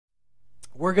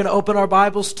We're going to open our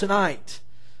Bibles tonight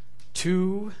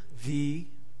to the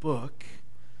book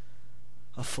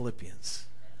of Philippians.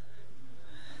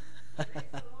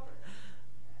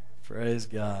 Praise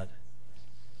God.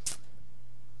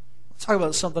 Let's talk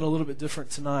about something a little bit different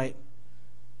tonight.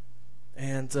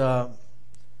 And, of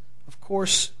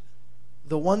course,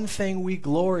 the one thing we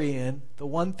glory in, the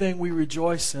one thing we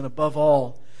rejoice in above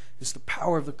all, is the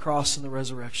power of the cross and the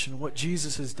resurrection, what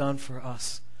Jesus has done for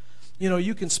us. You know,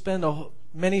 you can spend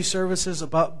many services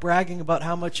about bragging about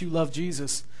how much you love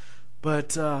Jesus,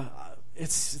 but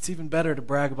it's even better to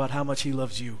brag about how much He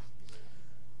loves you.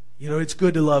 You know, it's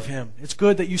good to love Him. It's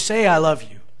good that you say, I love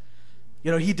you.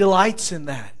 You know, He delights in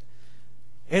that.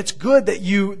 It's good that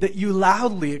you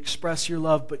loudly express your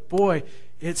love, but boy,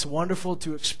 it's wonderful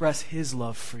to express His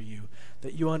love for you.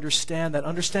 That you understand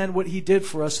what He did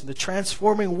for us and the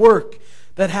transforming work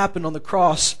that happened on the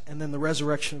cross and then the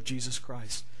resurrection of Jesus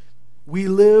Christ. We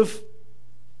live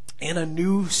in a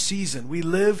new season. We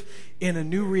live in a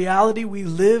new reality. We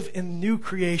live in new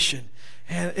creation.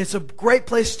 And it's a great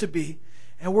place to be.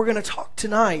 And we're going to talk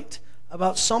tonight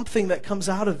about something that comes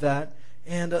out of that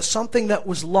and something that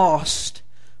was lost,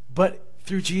 but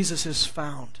through Jesus is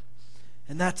found.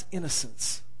 And that's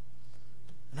innocence.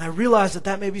 And I realize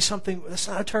that may be something, that's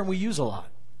not a term we use a lot.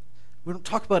 We don't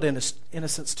talk about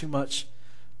innocence too much.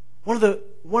 One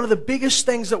of the biggest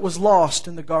things that was lost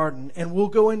in the garden, and we'll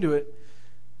go into it,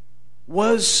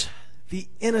 was the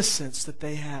innocence that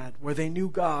they had, where they knew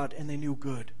God and they knew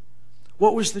good.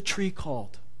 What was the tree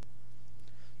called?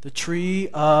 The tree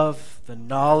of the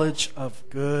knowledge of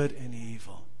good and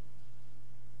evil.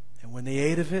 And when they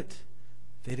ate of it,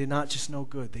 they did not just know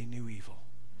good, they knew evil.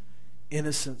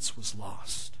 Innocence was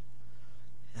lost.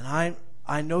 And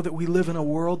I know that we live in a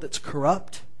world that's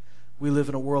corrupt. We live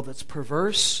in a world that's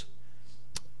perverse.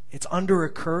 It's under a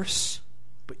curse.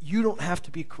 But you don't have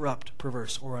to be corrupt,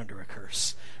 perverse, or under a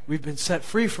curse. We've been set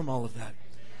free from all of that.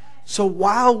 So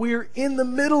while we're in the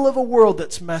middle of a world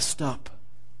that's messed up,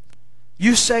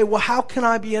 you say, well, how can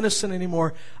I be innocent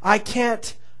anymore? I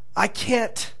can't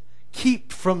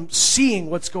keep from seeing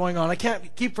what's going on. I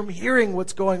can't keep from hearing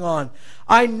what's going on.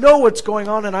 I know what's going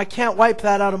on and I can't wipe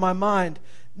that out of my mind.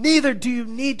 Neither do you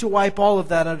need to wipe all of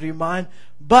that out of your mind.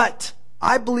 But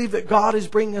I believe that God is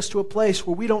bringing us to a place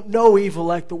where we don't know evil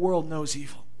like the world knows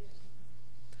evil.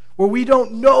 Where we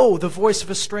don't know the voice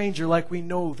of a stranger like we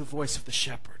know the voice of the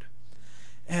shepherd.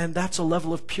 And that's a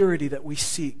level of purity that we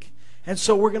seek. And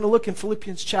so we're going to look in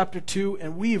Philippians chapter 2,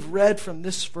 and we've read from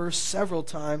this verse several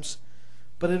times,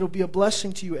 but it'll be a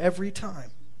blessing to you every time.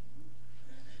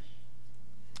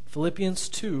 Philippians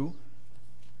 2.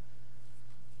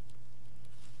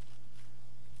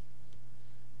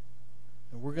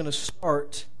 And we're going to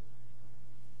start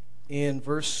in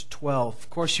verse 12. Of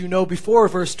course, you know before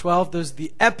verse 12, there's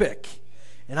the epic,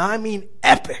 and I mean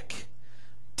epic,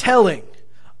 telling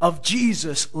of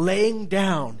Jesus laying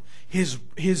down his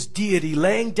deity,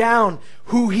 laying down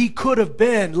who He could have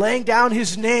been, laying down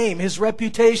His name, His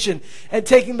reputation, and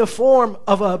taking the form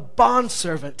of a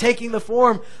bondservant, taking the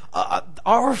form,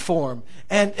 our form,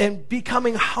 and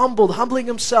becoming humbled, humbling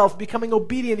Himself, becoming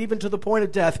obedient even to the point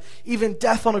of death, even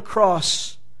death on a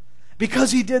cross.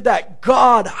 Because He did that,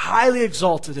 God highly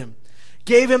exalted Him,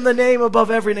 gave Him the name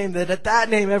above every name, that at that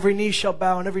name every knee shall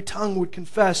bow and every tongue would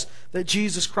confess that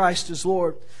Jesus Christ is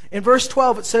Lord. In verse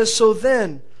 12 it says, so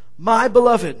then, my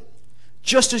beloved,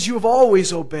 just as you have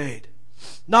always obeyed,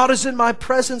 not as in my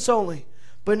presence only,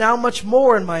 but now much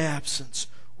more in my absence,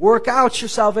 work out your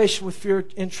salvation with fear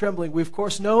and trembling. We of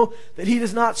course know that He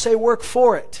does not say work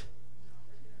for it.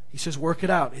 He says work it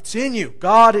out. It's in you.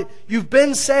 God, you've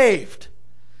been saved.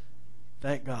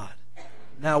 Thank God.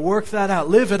 Now work that out.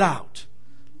 Live it out.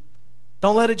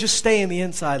 Don't let it just stay in the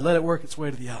inside. Let it work its way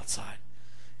to the outside.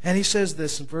 And he says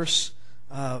this in verse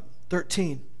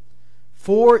 13.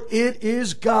 For it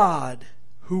is God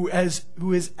who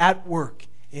is at work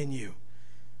in you.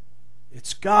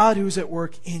 It's God who's at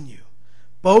work in you,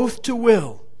 both to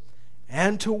will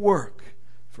and to work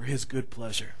for His good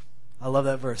pleasure. I love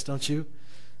that verse, don't you?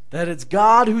 That it's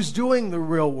God who's doing the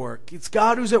real work. It's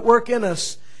God who's at work in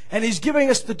us, and He's giving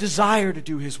us the desire to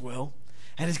do His will,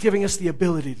 and He's giving us the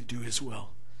ability to do His will.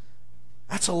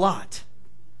 That's a lot.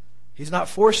 He's not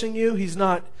forcing you. He's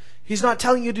not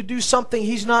telling you to do something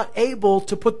He's not able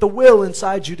to put the will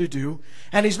inside you to do.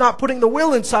 And He's not putting the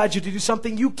will inside you to do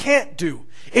something you can't do.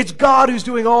 It's God who's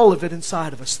doing all of it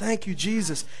inside of us. Thank you,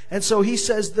 Jesus. And so He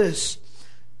says this,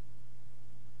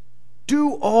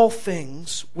 do all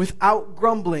things without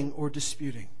grumbling or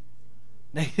disputing.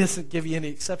 Now, he doesn't give you any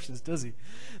exceptions, does he?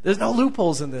 There's no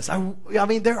loopholes in this. I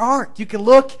mean, there aren't. You can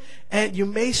look, and you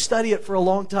may study it for a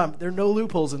long time, but there are no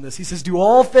loopholes in this. He says, do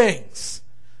all things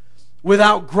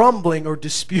without grumbling or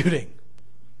disputing.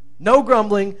 No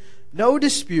grumbling, no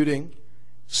disputing,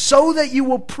 so that you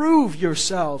will prove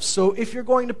yourselves. So if you're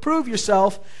going to prove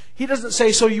yourself, he doesn't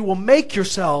say so you will make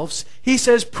yourselves. He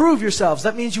says prove yourselves.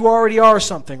 That means you already are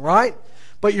something, right?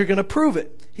 But you're going to prove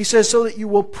it. He says so that you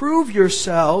will prove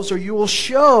yourselves, or you will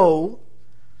show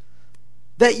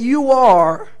that you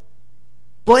are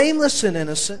blameless and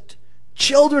innocent,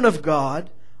 children of God,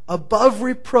 above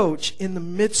reproach in the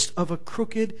midst of a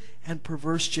crooked and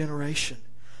perverse generation,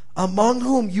 among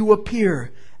whom you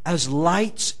appear as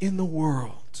lights in the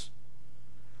world,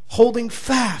 holding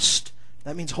fast,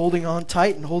 that means holding on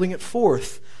tight and holding it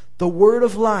forth, the word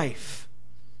of life,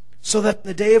 so that in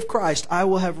the day of Christ I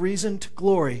will have reason to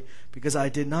glory, because I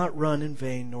did not run in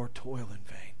vain nor toil in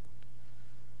vain.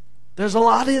 There's a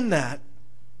lot in that.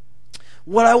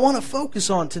 What I want to focus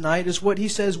on tonight is what he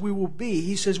says we will be.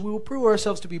 He says we will prove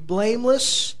ourselves to be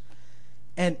blameless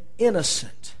and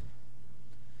innocent,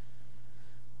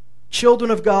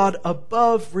 children of God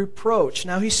above reproach.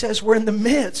 Now he says we're in the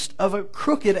midst of a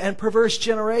crooked and perverse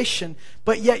generation,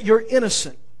 but yet you're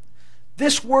innocent.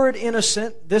 This word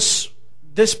innocent, this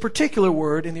particular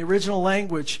word in the original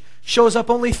language, shows up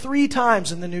only 3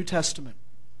 times in the New Testament.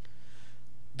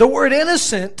 The word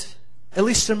innocent, at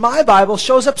least in my Bible,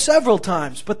 shows up several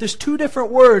times, but there's 2 different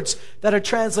words that are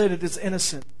translated as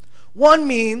innocent. One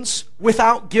means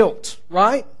without guilt,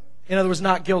 right? In other words,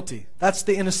 not guilty. That's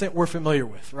the innocent we're familiar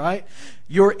with, right?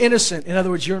 You're innocent. In other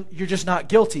words, you're just not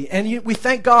guilty. And we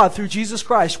thank God through Jesus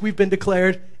Christ, we've been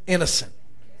declared innocent.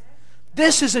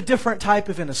 This is a different type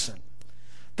of innocent.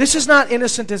 This is not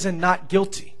innocent as in not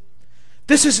guilty.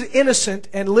 This is innocent,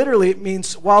 and literally it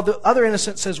means, while the other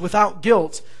innocent says without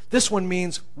guilt, this one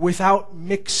means without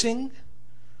mixing,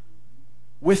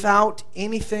 without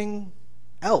anything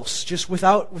else, just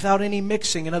without any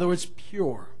mixing. In other words,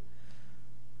 pure.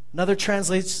 Another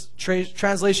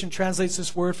translation translates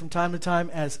this word from time to time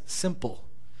as simple.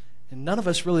 And none of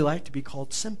us really like to be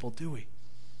called simple, do we?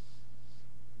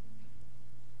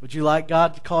 Would you like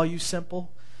God to call you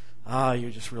simple?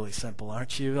 You're just really simple,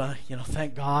 aren't you?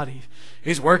 Thank God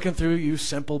He's working through you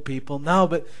simple people. No,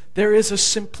 but there is a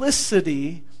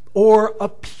simplicity or a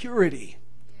purity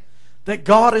that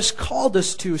God has called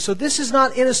us to. So this is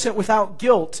not innocent without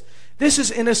guilt. This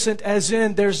is innocent as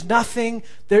in there's nothing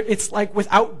there. It's like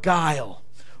without guile,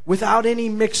 without any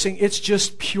mixing. It's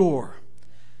just pure.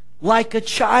 Like a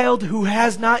child who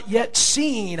has not yet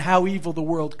seen how evil the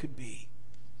world could be.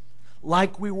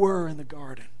 Like we were in the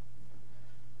garden.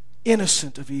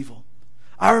 Innocent of evil.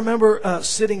 I remember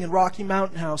sitting in Rocky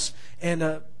Mountain House,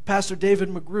 and Pastor David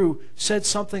McGrew said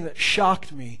something that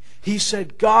shocked me. He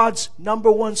said God's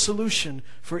number 1 solution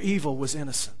for evil was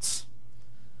innocence.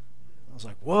 I was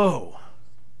like, whoa.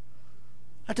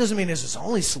 That doesn't mean it's his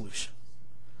only solution.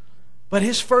 But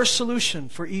his first solution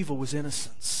for evil was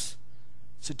innocence.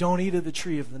 So don't eat of the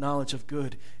tree of the knowledge of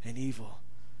good and evil.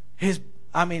 His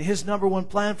number 1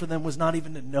 plan for them was not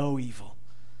even to know evil.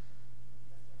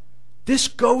 This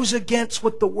goes against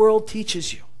what the world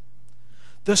teaches you.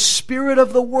 The spirit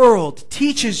of the world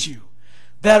teaches you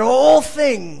that all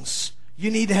things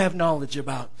you need to have knowledge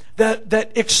about.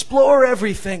 That explore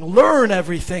everything, learn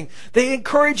everything. They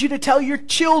encourage you to tell your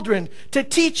children, to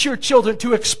teach your children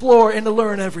to explore and to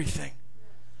learn everything.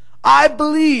 I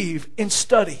believe in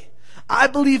study. I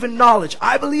believe in knowledge.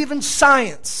 I believe in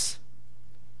science.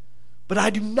 But I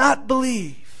do not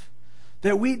believe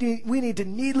that we need to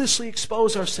needlessly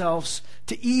expose ourselves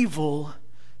to evil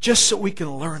just so we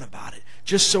can learn about it,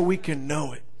 just so we can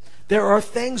know it. There are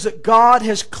things that God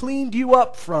has cleaned you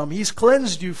up from, He's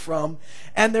cleansed you from,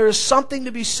 and there is something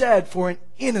to be said for an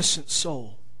innocent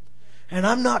soul. And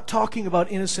I'm not talking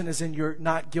about innocent as in you're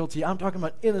not guilty. I'm talking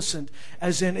about innocent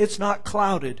as in it's not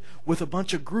clouded with a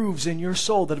bunch of grooves in your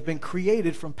soul that have been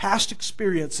created from past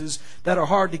experiences that are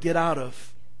hard to get out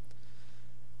of.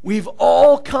 We've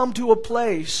all come to a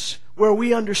place where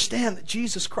we understand that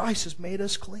Jesus Christ has made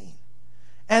us clean.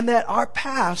 And that our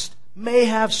past may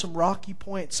have some rocky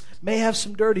points, may have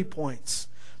some dirty points.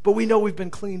 But we know we've been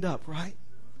cleaned up, right?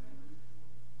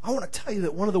 I want to tell you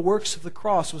that one of the works of the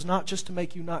cross was not just to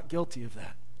make you not guilty of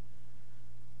that.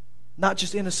 Not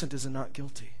just innocent as in not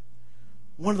guilty.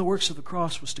 One of the works of the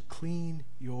cross was to clean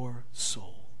your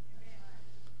soul.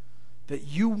 That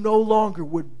you no longer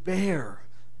would bear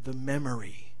the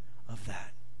memory of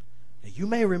that. Now, you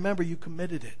may remember you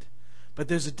committed it, but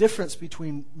there's a difference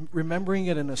between remembering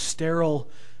it in a sterile,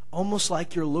 almost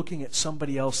like you're looking at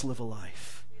somebody else live a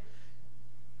life.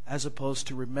 as opposed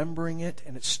to remembering it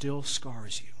and it still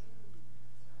scars you.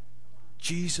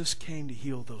 Jesus came to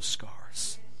heal those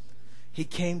scars. He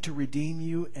came to redeem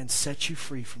you and set you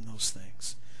free from those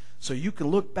things. So you can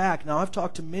look back. Now, I've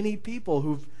talked to many people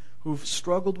who've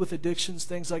struggled with addictions,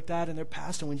 things like that in their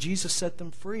past, and when Jesus set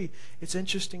them free, it's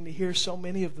interesting to hear so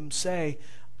many of them say,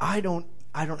 I don't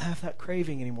have that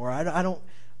craving anymore.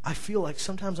 I feel like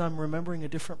sometimes I'm remembering a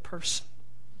different person.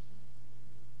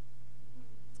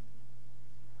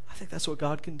 I think that's what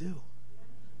God can do.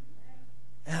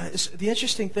 And the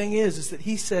interesting thing is that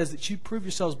He says that you prove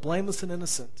yourselves blameless and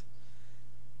innocent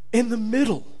in the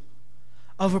middle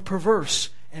of a perverse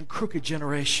and crooked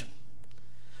generation.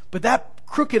 But that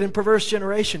crooked and perverse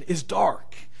generation is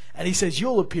dark. And He says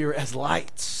you'll appear as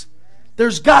lights.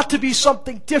 There's got to be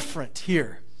something different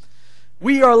here.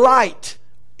 We are light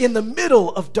in the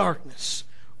middle of darkness.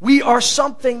 We are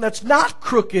something that's not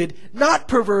crooked, not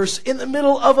perverse, in the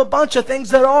middle of a bunch of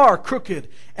things that are crooked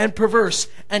and perverse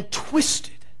and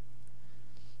twisted.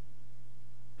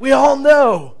 We all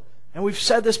know, and we've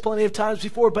said this plenty of times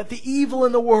before, but the evil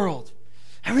in the world,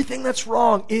 everything that's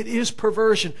wrong, it is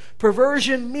perversion.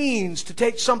 Perversion means to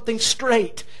take something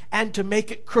straight and to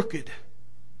make it crooked,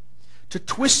 to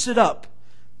twist it up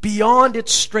beyond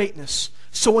its straightness.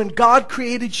 So when God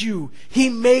created you,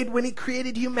 when He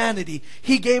created humanity,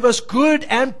 He gave us good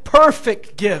and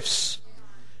perfect gifts.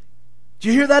 Do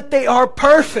you hear that? They are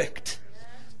perfect.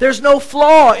 There's no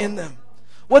flaw in them.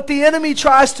 What the enemy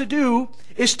tries to do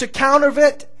is to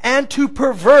counterfeit and to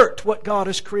pervert what God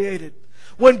has created.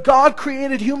 When God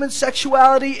created human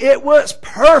sexuality, it was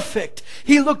perfect.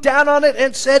 He looked down on it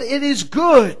and said, it is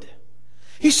good.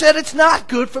 He said it's not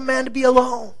good for man to be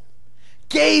alone.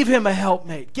 Gave him a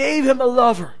helpmate, gave him a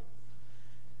lover.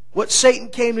 What Satan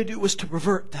came to do was to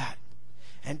pervert that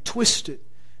and twist it.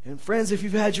 And friends, if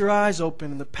you've had your eyes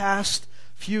open in the past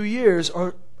few years,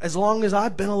 or as long as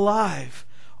I've been alive,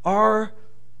 our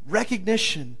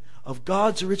recognition of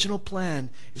God's original plan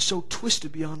is so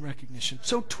twisted beyond recognition,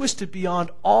 so twisted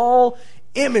beyond all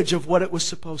image of what it was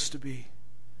supposed to be,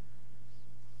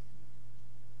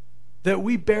 that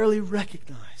we barely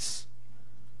recognize.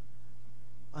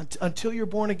 Until you're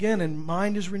born again and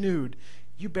mind is renewed,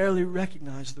 you barely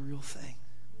recognize the real thing.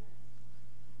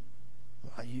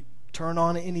 You turn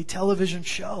on any television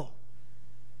show,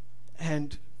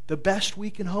 and the best we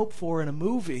can hope for in a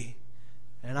movie,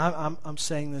 and I'm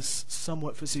saying this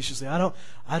somewhat facetiously. I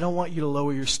don't want you to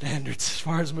lower your standards as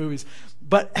far as movies,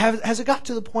 but has it got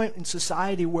to the point in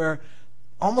society where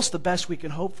almost the best we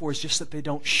can hope for is just that they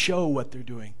don't show what they're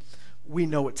doing? We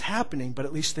know it's happening, but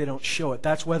at least they don't show it.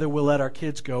 That's whether we'll let our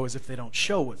kids go, is if they don't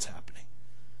show what's happening.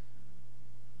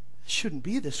 It shouldn't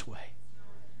be this way.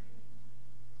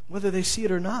 Whether they see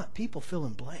it or not, people fill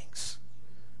in blanks.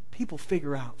 People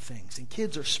figure out things, and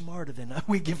kids are smarter than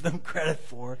we give them credit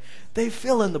for. They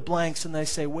fill in the blanks and they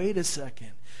say, wait a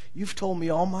second, you've told me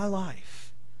all my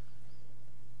life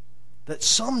that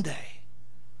someday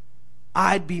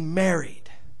I'd be married.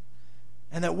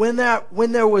 And that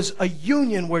when there was a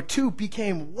union where two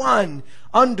became one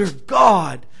under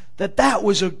God, that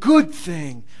was a good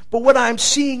thing. But what I'm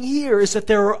seeing here is that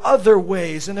there are other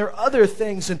ways, and there are other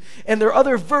things, and there are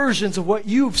other versions of what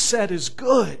you've said is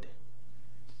good.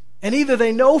 And either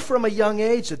they know from a young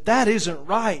age that isn't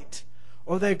right,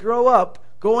 or they grow up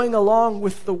going along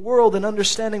with the world and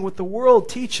understanding what the world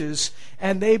teaches,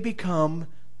 and they become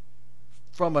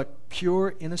from a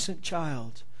pure, innocent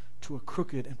child to a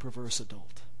crooked and perverse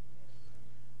adult.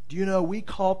 Do you know, we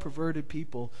call perverted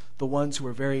people the ones who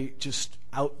are very just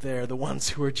out there, the ones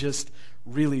who are just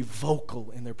really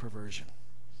vocal in their perversion.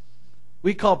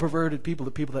 We call perverted people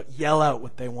the people that yell out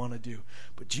what they want to do.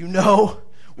 But do you know,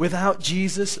 without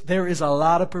Jesus, there is a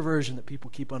lot of perversion that people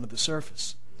keep under the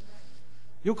surface.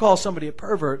 You'll call somebody a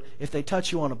pervert if they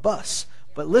touch you on a bus.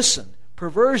 But listen,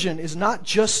 perversion is not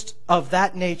just of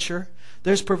that nature.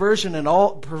 There's perversion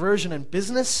in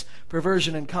business,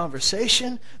 perversion in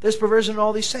conversation. There's perversion in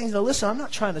all these things. Now listen, I'm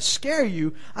not trying to scare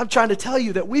you. I'm trying to tell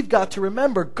you that we've got to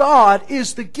remember God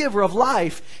is the giver of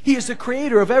life. He is the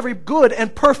creator of every good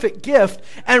and perfect gift.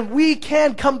 And we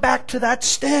can come back to that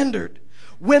standard.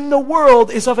 When the world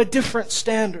is of a different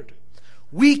standard,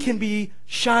 we can be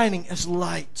shining as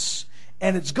lights.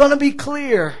 And it's going to be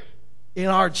clear in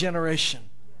our generation,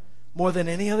 more than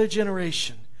any other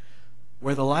generation,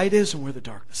 where the light is and where the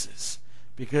darkness is,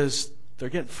 because they're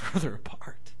getting further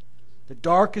apart. The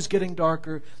dark is getting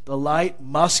darker. The light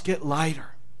must get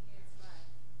lighter.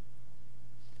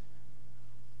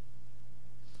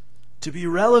 To be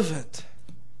relevant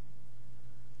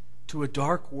to a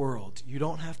dark world, you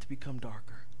don't have to become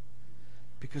darker,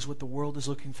 because what the world is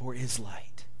looking for is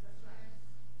light.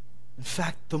 In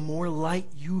fact, the more light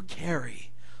you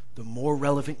carry, the more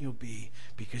relevant you'll be,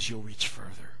 because you'll reach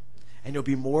further. And you'll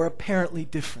be more apparently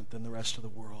different than the rest of the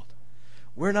world.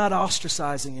 We're not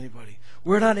ostracizing anybody.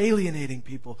 We're not alienating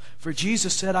people. For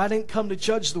Jesus said, I didn't come to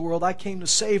judge the world, I came to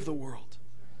save the world.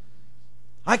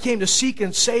 I came to seek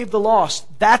and save the lost.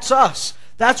 That's us.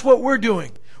 That's what we're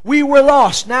doing. We were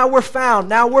lost, now we're found.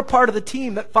 Now we're part of the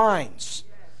team that finds.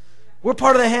 We're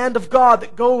part of the hand of God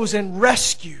that goes and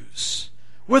rescues.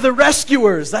 We're the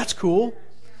rescuers. That's cool.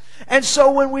 And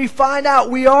so when we find out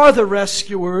we are the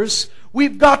rescuers,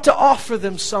 we've got to offer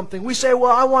them something. We say,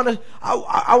 well, I want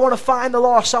to find the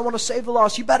lost. I want to save the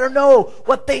lost. You better know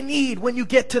what they need when you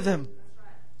get to them.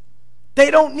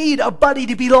 They don't need a buddy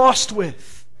to be lost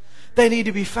with. They need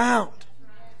to be found.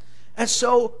 And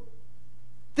so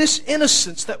this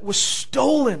innocence that was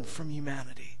stolen from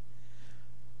humanity,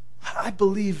 I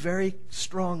believe very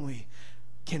strongly,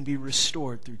 can be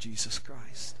restored through Jesus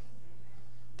Christ.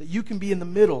 That you can be in the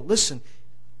middle. Listen,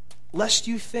 lest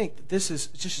you think that this is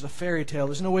just a fairy tale.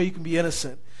 There's no way you can be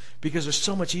innocent because there's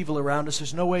so much evil around us.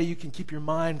 There's no way you can keep your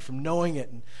mind from knowing it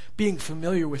and being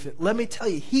familiar with it. Let me tell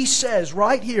you, he says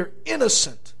right here,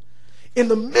 innocent, in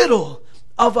the middle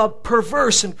of a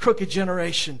perverse and crooked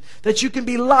generation, that you can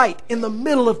be light in the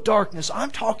middle of darkness. I'm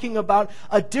talking about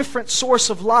a different source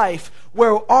of life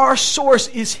where our source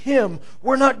is Him.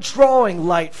 We're not drawing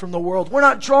light from the world. We're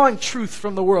not drawing truth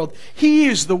from the world. He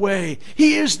is the way.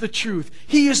 He is the truth.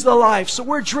 He is the life. So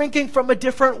we're drinking from a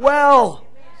different well.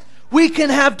 We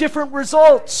can have different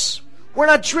results. We're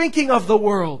not drinking of the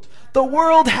world. The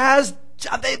world has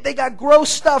They got gross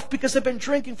stuff because they've been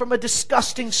drinking from a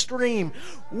disgusting stream.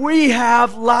 We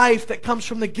have life that comes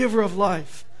from the giver of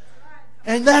life.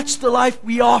 And that's the life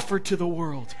we offer to the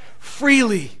world.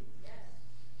 Freely.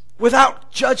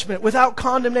 Without judgment, without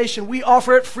condemnation. We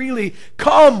offer it freely.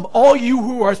 Come, all you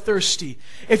who are thirsty.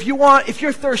 If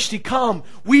you're thirsty, come.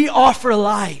 We offer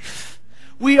life.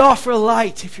 We offer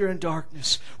light if you're in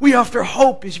darkness. We offer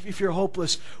hope if you're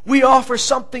hopeless. We offer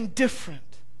something different.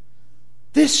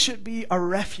 This should be a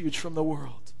refuge from the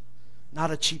world,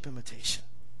 not a cheap imitation.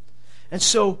 And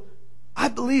so, I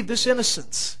believe this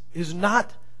innocence is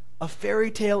not a fairy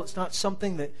tale. It's not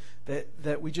something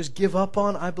that we just give up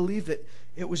on. I believe that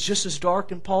it was just as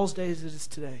dark in Paul's day as it is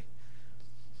today.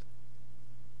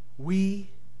 We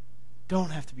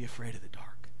don't have to be afraid of the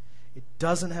dark. It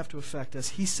doesn't have to affect us.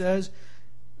 He says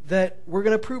that we're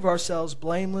going to prove ourselves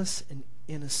blameless and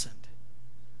innocent,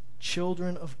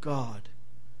 children of God,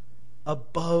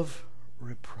 above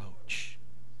reproach.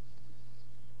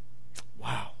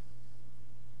 Wow.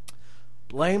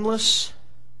 Blameless,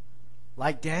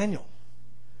 like Daniel,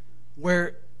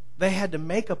 where they had to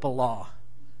make up a law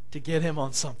to get him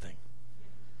on something.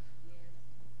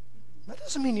 That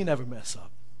doesn't mean you never mess up.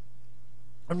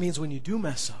 It means when you do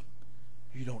mess up,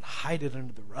 you don't hide it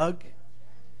under the rug.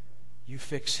 You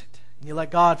fix it. And you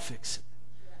let God fix it.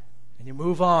 And you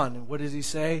move on. And what does he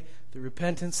say? The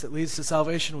repentance that leads to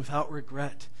salvation without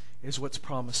regret is what's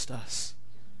promised us.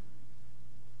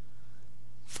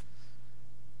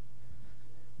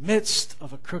 Midst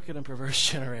of a crooked and perverse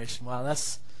generation. Wow,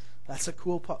 that's a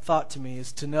cool thought to me,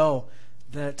 is to know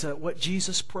that what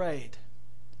Jesus prayed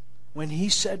when he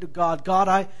said to God,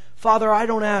 Father, I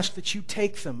don't ask that you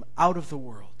take them out of the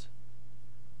world.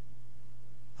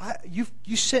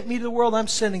 You sent me to the world, I'm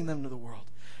sending them to the world.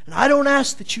 And I don't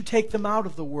ask that you take them out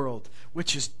of the world,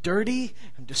 which is dirty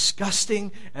and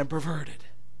disgusting and perverted.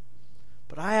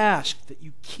 But I ask that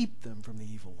you keep them from the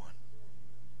evil one.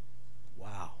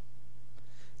 Wow.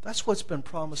 That's what's been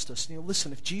promised us.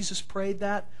 Listen, if Jesus prayed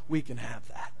that, we can have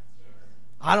that.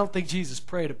 I don't think Jesus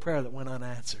prayed a prayer that went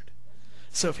unanswered.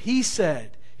 So if he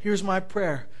said, here's my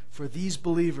prayer for these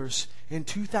believers in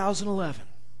 2011,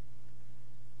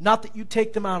 not that you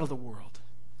take them out of the world,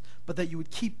 but that you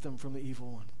would keep them from the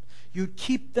evil one. You'd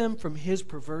keep them from his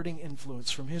perverting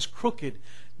influence, from his crooked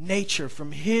nature,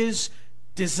 from his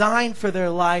design for their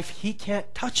life. He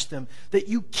can't touch them. That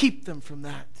you keep them from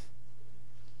that.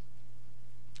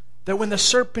 That when the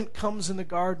serpent comes in the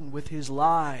garden with his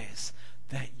lies,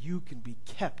 that you can be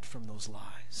kept from those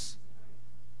lies.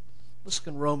 Let's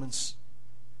look in Romans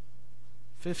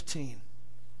 15.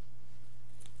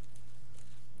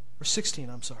 Or 16,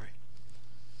 I'm sorry.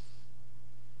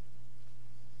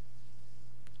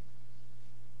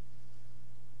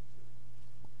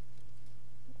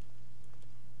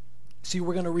 See,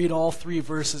 we're going to read all 3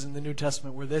 verses in the New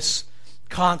Testament where this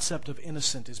concept of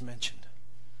innocent is mentioned.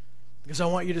 Because I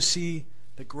want you to see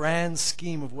the grand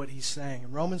scheme of what he's saying.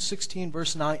 In Romans 16,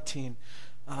 verse 19,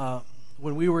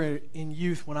 when we were in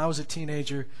youth, when I was a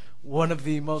teenager, one of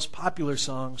the most popular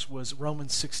songs was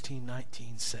Romans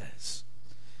 16:19 says.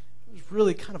 It was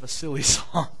really kind of a silly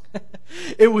song.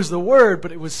 It was the word,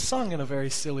 but it was sung in a very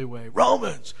silly way.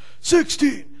 Romans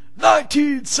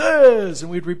 16:19 says,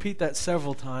 and we'd repeat that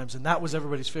several times, and that was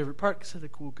everybody's favorite part because it had a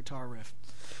cool guitar riff.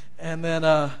 And then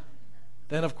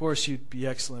of course you'd be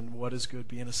excellent. What is good?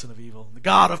 Be innocent of evil. The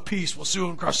God of peace will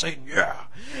soon crush Satan. Yeah,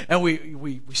 and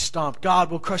we stomped. God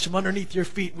will crush him underneath your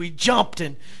feet. We jumped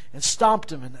and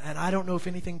stomped him. And I don't know if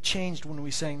anything changed when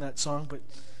we sang that song, but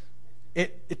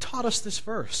it taught us this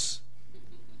verse.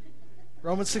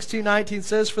 Romans 16:19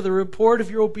 says, "For the report of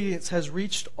your obedience has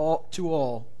reached to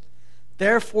all.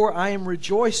 Therefore I am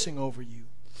rejoicing over you.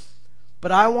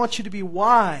 But I want you to be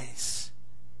wise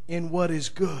in what is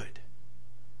good."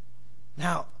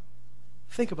 Now,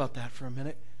 think about that for a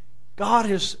minute. God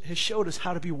has showed us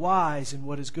how to be wise in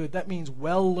what is good. That means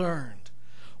well learned,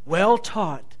 well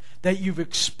taught, that you've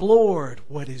explored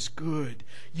what is good.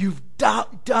 You've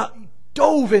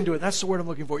dove into it. That's the word I'm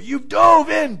looking for. You've dove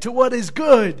into what is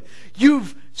good.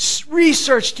 You've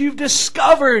researched. You've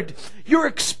discovered. You're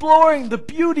exploring the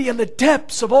beauty and the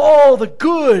depths of all the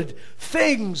good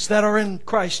things that are in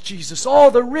Christ Jesus.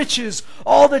 All the riches,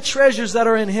 all the treasures that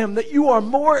are in Him. That you are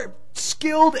more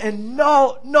skilled and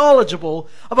knowledgeable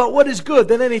about what is good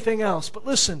than anything else. But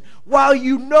listen, while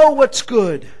you know what's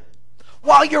good,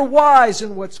 while you're wise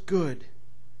in what's good,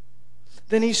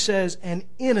 then he says, and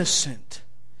innocent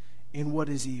in what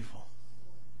is evil.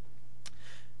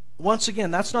 Once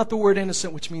again, that's not the word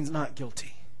innocent, which means not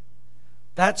guilty.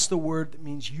 That's the word that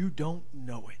means you don't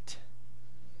know it.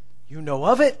 You know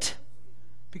of it,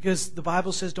 because the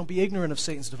Bible says don't be ignorant of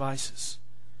Satan's devices.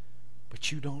 But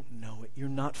you don't know it. You're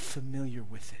not familiar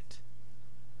with it.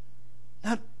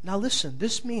 Now listen,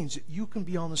 this means that you can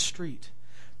be on the street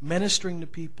ministering to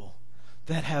people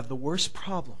that have the worst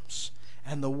problems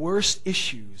and the worst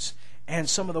issues and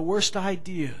some of the worst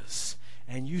ideas,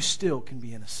 and you still can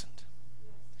be innocent.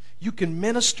 You can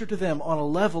minister to them on a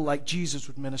level like Jesus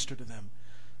would minister to them.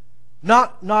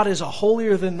 Not as a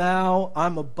holier than thou,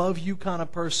 I'm above you kind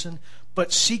of person,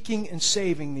 but seeking and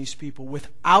saving these people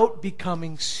without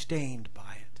becoming stained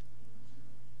by it.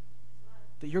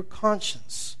 That your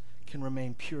conscience can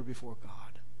remain pure before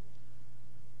God.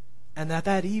 And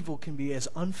that evil can be as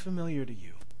unfamiliar to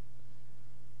you.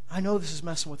 I know this is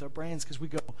messing with our brains because we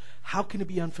go, how can it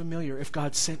be unfamiliar if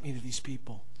God sent me to these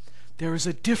people? There is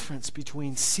a difference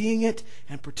between seeing it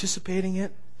and participating in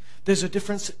it. There's a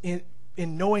difference in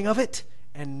knowing of it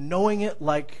and knowing it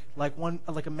like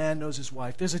a man knows his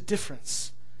wife. There's a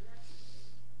difference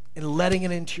in letting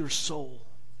it into your soul.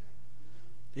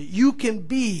 That you can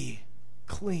be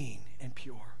clean and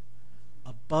pure,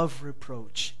 above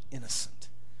reproach, innocent.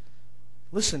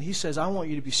 Listen, he says, I want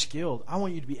you to be skilled. I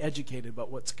want you to be educated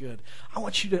about what's good. I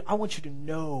want you to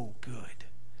know good.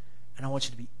 And I want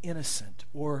you to be innocent,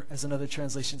 or as another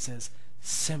translation says,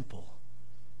 simple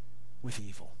with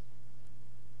evil.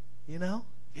 You know?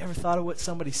 You ever thought of what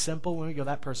somebody's simple? When we go,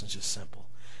 that person's just simple.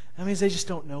 That means they just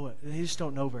don't know it. They just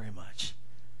don't know very much.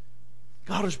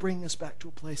 God is bringing us back to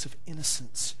a place of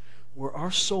innocence where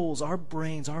our souls, our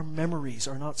brains, our memories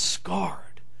are not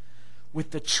scarred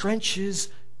with the trenches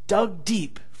dug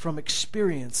deep from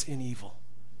experience in evil.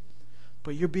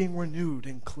 But you're being renewed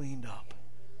and cleaned up.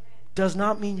 Does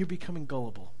not mean you're becoming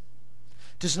gullible.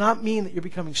 Does not mean that you're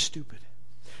becoming stupid.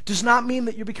 Does not mean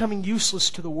that you're becoming useless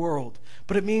to the world.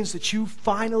 But it means that you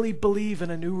finally believe in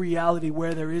a new reality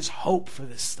where there is hope for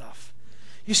this stuff.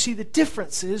 You see, the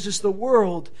difference is the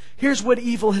world, here's what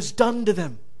evil has done to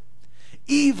them.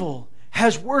 Evil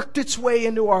has worked its way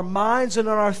into our minds and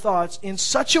in our thoughts in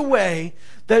such a way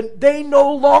that they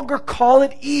no longer call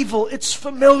it evil. It's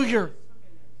familiar.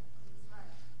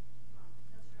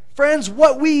 Friends,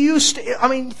 what we used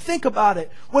to, think about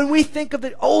it. When we think of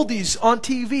the oldies on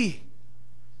TV,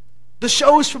 the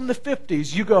shows from the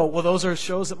 50s, you go, well, those are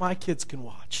shows that my kids can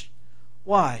watch.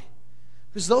 Why?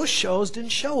 Because those shows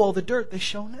didn't show all the dirt they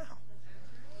show now.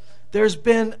 There's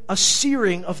been a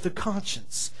searing of the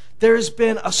conscience. There's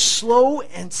been a slow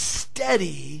and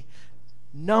steady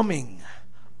numbing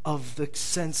of the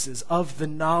senses, of the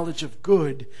knowledge of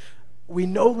good. We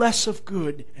know less of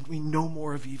good and we know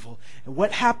more of evil. And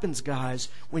what happens, guys,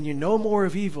 when you know more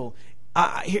of evil,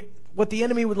 what the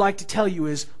enemy would like to tell you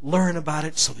is learn about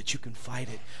it so that you can fight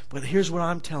it. But here's what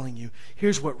I'm telling you.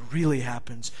 Here's what really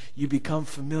happens. You become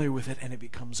familiar with it and it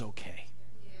becomes okay.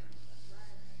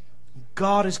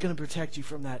 God is going to protect you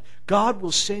from that. God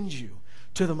will send you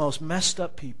to the most messed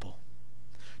up people,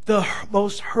 the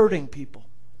most hurting people,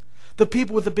 the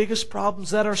people with the biggest problems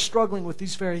that are struggling with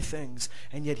these very things,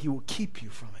 and yet He will keep you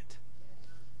from it.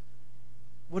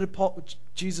 What did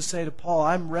Jesus say to Paul?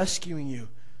 I'm rescuing you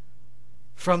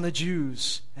from the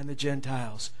Jews and the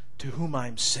Gentiles to whom I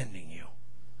am sending you.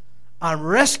 I'm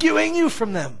rescuing you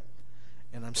from them,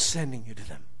 and I'm sending you to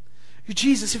them.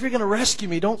 Jesus, if you're going to rescue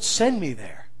me, don't send me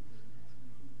there.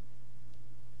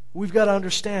 We've got to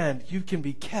understand you can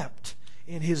be kept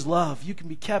in His love. You can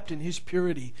be kept in His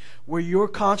purity, where your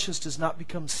conscience does not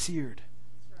become seared.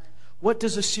 What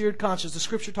does a seared conscience? The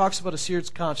Scripture talks about a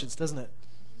seared conscience, doesn't it?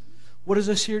 What is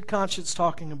a seared conscience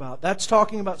talking about? That's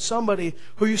talking about somebody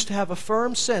who used to have a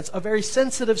firm sense, a very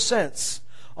sensitive sense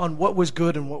on what was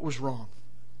good and what was wrong.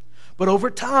 But over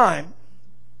time,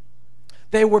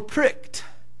 they were pricked.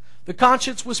 The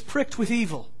conscience was pricked with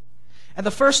evil. And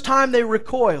the first time they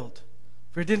recoiled,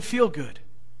 for it didn't feel good.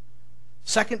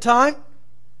 Second time,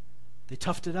 they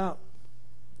toughed it out.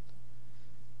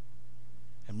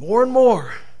 And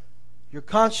more, your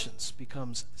conscience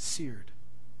becomes seared.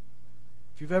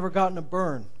 If you've ever gotten a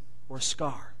burn or a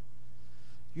scar,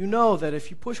 you know that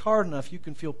if you push hard enough, you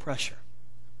can feel pressure.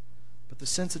 But the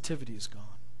sensitivity is gone.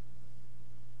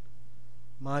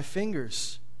 My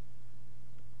fingers,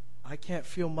 I can't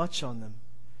feel much on them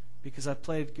because I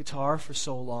played guitar for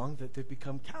so long that they've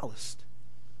become calloused.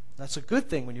 That's a good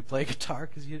thing when you play guitar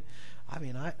because I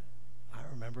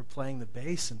remember playing the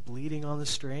bass and bleeding on the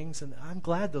strings, and I'm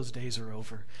glad those days are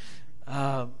over.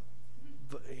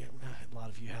 But a lot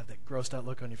of you have that grossed out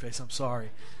look on your face. I'm sorry.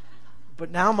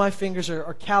 But now my fingers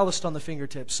are calloused on the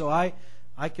fingertips, so I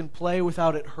can play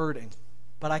without it hurting.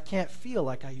 But I can't feel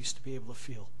like I used to be able to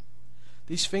feel.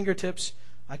 These fingertips,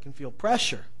 I can feel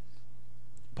pressure,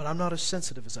 but I'm not as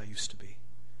sensitive as I used to be.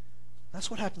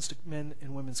 That's what happens to men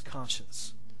and women's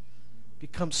conscience. It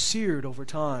becomes seared over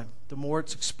time. The more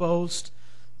it's exposed,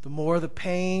 the more the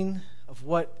pain of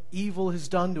what evil has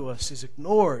done to us is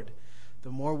ignored,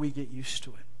 the more we get used to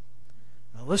it.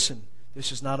 Now listen,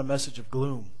 this is not a message of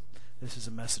gloom. This is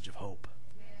a message of hope.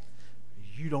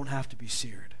 You don't have to be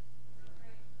seared.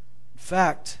 In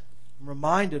fact, I'm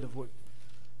reminded of what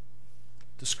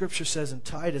the Scripture says in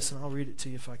Titus, and I'll read it to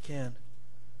you if I can.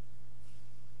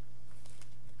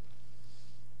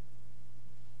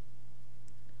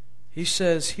 He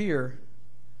says here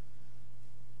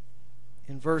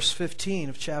in verse 15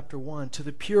 of chapter 1, to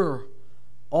the pure,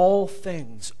 all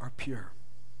things are pure.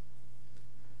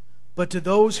 But to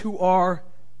those who are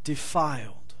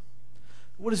defiled.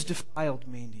 What does defiled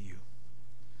mean to you?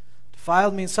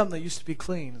 Defiled means something that used to be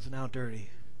clean is now dirty.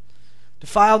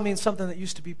 Defiled means something that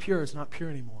used to be pure is not pure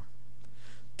anymore.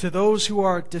 To those who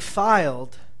are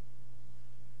defiled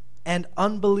and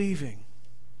unbelieving,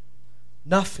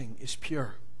 nothing is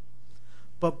pure.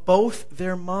 But both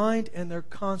their mind and their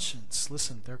conscience,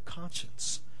 listen, their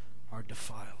conscience are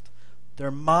defiled.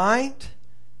 Their mind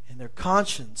and their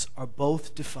conscience are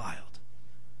both defiled.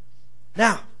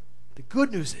 Now, the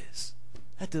good news is,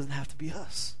 that doesn't have to be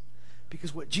us.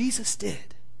 Because what Jesus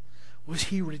did was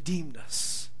He redeemed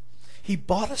us. He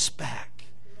bought us back.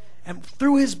 And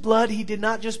through His blood, He did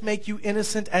not just make you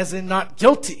innocent as in not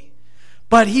guilty,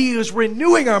 but He is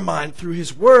renewing our mind through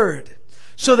His Word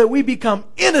so that we become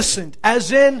innocent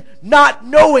as in not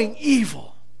knowing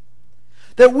evil.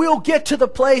 That we'll get to the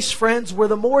place, friends, where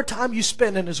the more time you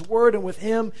spend in His Word and with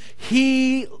Him,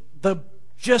 He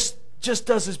just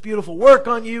does His beautiful work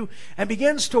on you and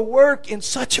begins to work in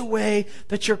such a way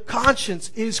that your conscience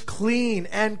is clean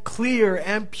and clear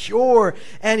and pure.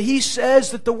 And He says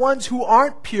that the ones who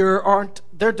aren't pure,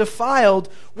 they're defiled.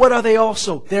 What are they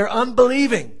also? They're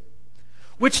unbelieving.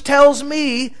 Which tells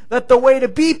me that the way to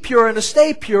be pure and to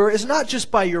stay pure is not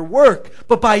just by your work,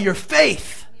 but by your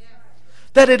faith.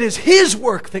 That it is His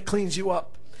work that cleans you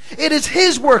up. It is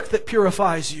His work that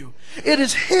purifies you. It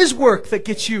is His work that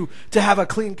gets you to have a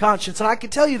clean conscience. And I can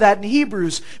tell you that in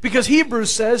Hebrews, because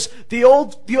Hebrews says the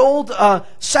old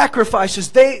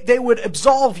sacrifices, they would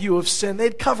absolve you of sin.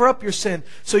 They'd cover up your sin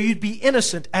so you'd be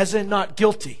innocent, as in not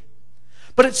guilty.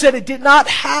 But it said it did not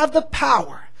have the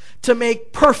power to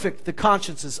make perfect the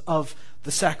consciences of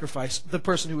the sacrifice, the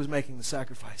person who was making the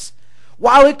sacrifice.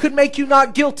 While it could make you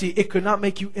not guilty, it could not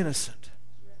make you innocent.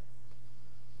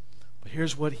 But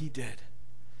here's what He did.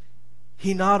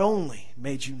 He not only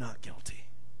made you not guilty,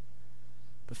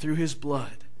 but through His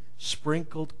blood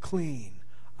sprinkled clean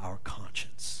our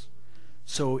conscience.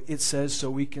 So it says,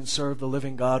 so we can serve the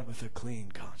living God with a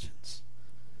clean conscience.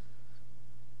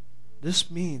 This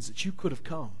means that you could have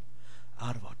come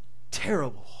out of a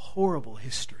terrible, horrible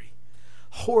history,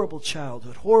 horrible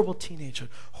childhood, horrible teenagehood,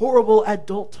 horrible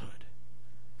adulthood,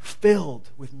 filled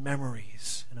with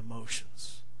memories and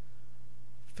emotions,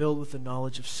 filled with the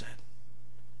knowledge of sin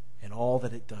and all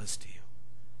that it does to you.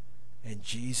 And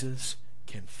Jesus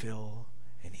can fill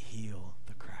and heal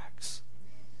the cracks.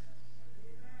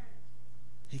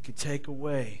 He could take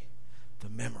away the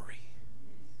memory.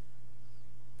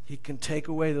 He can take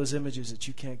away those images that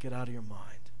you can't get out of your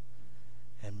mind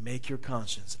and make your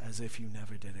conscience as if you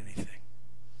never did anything.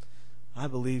 I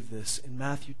believe this in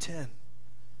Matthew 10.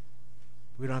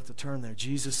 We don't have to turn there.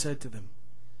 Jesus said to them,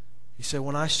 He said,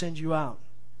 when I send you out,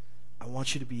 I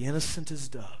want you to be innocent as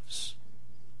doves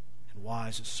and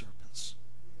wise as serpents.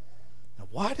 Now,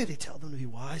 why did He tell them to be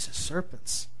wise as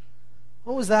serpents?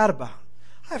 What was that about?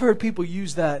 I've heard people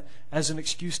use that as an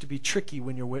excuse to be tricky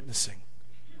when you're witnessing.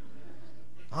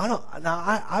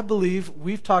 I believe,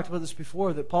 we've talked about this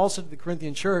before, that Paul said to the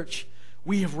Corinthian church,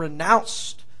 we have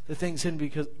renounced the things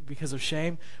hidden because of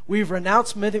shame. We've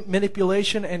renounced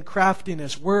manipulation and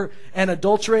craftiness. And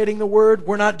adulterating the word.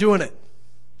 We're not doing it.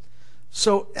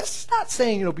 So it's not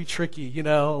saying, be tricky,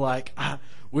 like,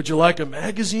 would you like a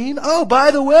magazine? Oh,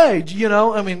 by the way,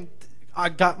 I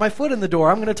got my foot in the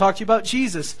door. I'm going to talk to you about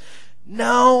Jesus.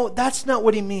 No, that's not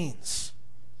what he means.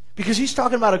 Because he's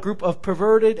talking about a group of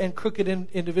perverted and crooked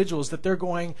individuals that they're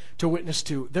going to witness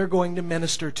to. They're going to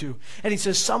minister to. And he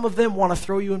says some of them want to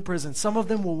throw you in prison. Some of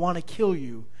them will want to kill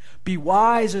you. Be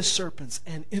wise as serpents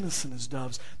and innocent as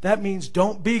doves. That means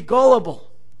don't be gullible.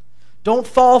 Don't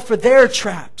fall for their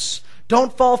traps.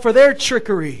 Don't fall for their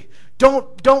trickery.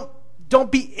 Don't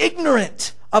be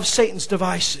ignorant of Satan's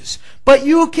devices. But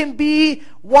you can be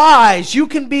wise. You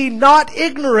can be not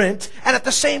ignorant and at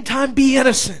the same time be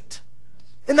innocent.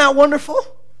 Isn't that wonderful?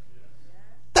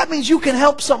 That means you can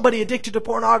help somebody addicted to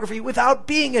pornography without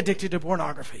being addicted to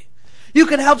pornography. You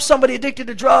can help somebody addicted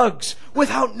to drugs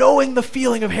without knowing the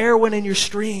feeling of heroin in your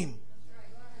stream.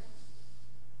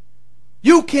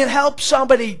 You can help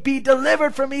somebody be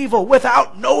delivered from evil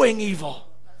without knowing evil.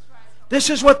 This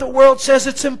is what the world says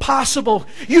it's impossible.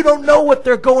 You don't know what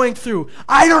they're going through.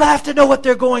 I don't have to know what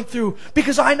they're going through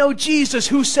because I know Jesus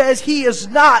who says He is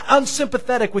not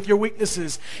unsympathetic with your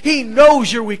weaknesses. He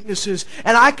knows your weaknesses.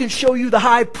 And I can show you the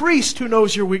high priest who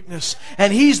knows your weakness.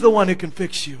 And He's the one who can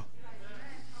fix you.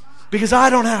 Because I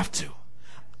don't have to.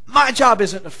 My job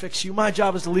isn't to fix you. My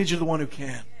job is to lead you to the one who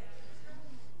can.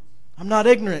 I'm not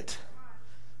ignorant.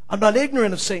 I'm not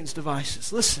ignorant of Satan's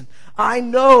devices. Listen, I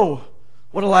know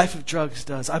what a life of drugs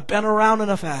does. I've been around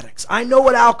enough addicts. I know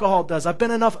what alcohol does. I've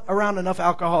been around enough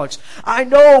alcoholics. I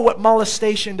know what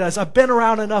molestation does. I've been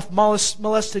around enough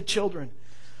molested children.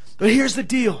 But here's the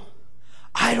deal.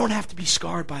 I don't have to be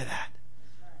scarred by that.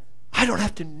 I don't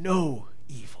have to know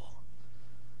evil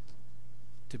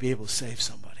to be able to save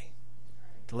somebody,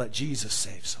 to let Jesus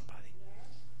save somebody.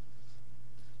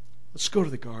 Let's go to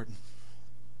the garden.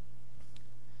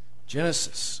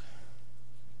 Genesis.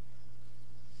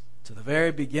 To the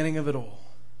very beginning of it all.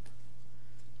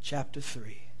 Chapter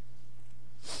 3.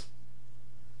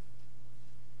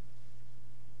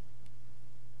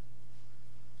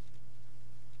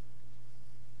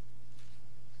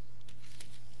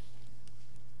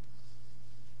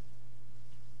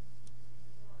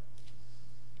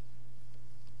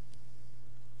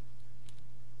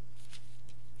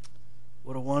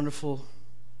 What a wonderful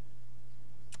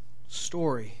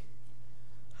story.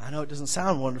 I know it doesn't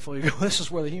sound wonderful. You go, this is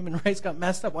where the human race got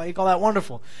messed up. Why do you call that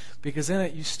wonderful? Because in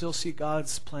it you still see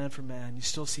God's plan for man. You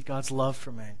still see God's love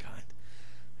for mankind.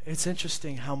 It's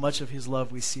interesting how much of His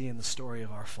love we see in the story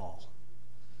of our fall.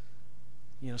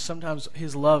 Sometimes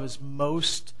His love is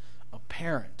most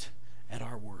apparent at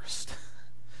our worst.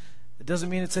 It doesn't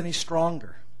mean it's any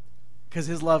stronger, because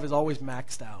His love is always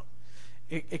maxed out.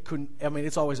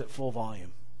 It's always at full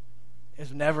volume.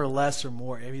 It's never less or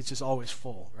more. It's just always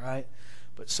full, right?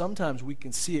 But sometimes we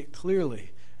can see it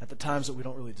clearly at the times that we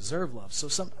don't really deserve love. So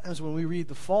sometimes when we read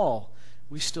the fall,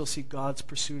 we still see God's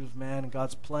pursuit of man and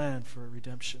God's plan for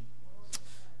redemption.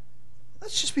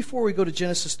 Let's just, before we go to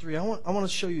Genesis 3, I want to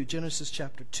show you Genesis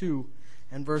chapter 2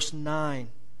 and verse 9.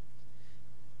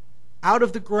 Out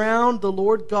of the ground the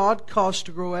Lord God caused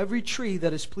to grow every tree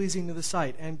that is pleasing to the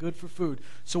sight and good for food.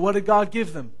 So what did God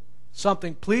give them?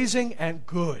 Something pleasing and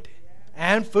good.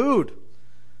 And food.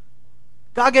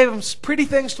 God gave them pretty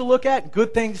things to look at and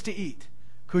good things to eat.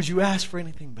 Could you ask for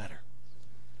anything better?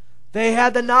 They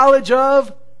had the knowledge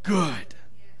of good.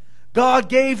 God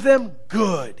gave them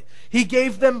good. He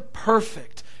gave them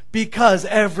perfect, because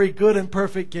every good and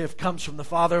perfect gift comes from the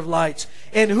Father of lights,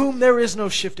 in whom there is no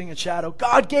shifting and shadow.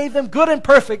 God gave them good and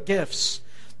perfect gifts.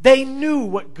 They knew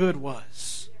what good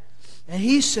was. And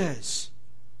He says,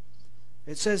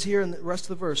 it says here in the rest of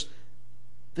the verse,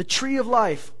 the tree of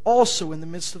life also in the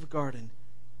midst of the garden.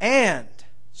 And,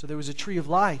 so there was a tree of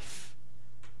life.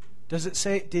 Does it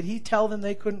say, did He tell them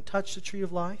they couldn't touch the tree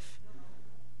of life?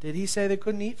 Did He say they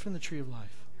couldn't eat from the tree of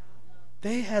life?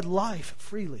 They had life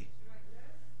freely.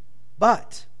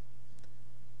 But,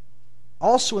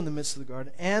 also in the midst of the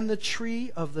garden, and the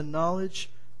tree of the knowledge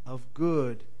of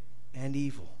good and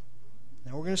evil.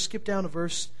 Now we're going to skip down to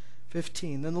verse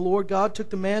 15. Then the Lord God took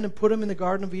the man and put him in the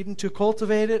Garden of Eden to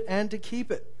cultivate it and to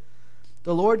keep it.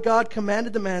 The Lord God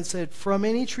commanded the man, said, "From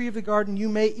any tree of the garden you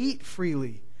may eat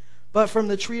freely, but from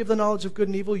the tree of the knowledge of good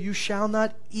and evil you shall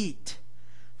not eat.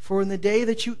 For in the day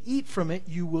that you eat from it,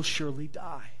 you will surely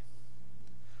die."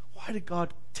 Why did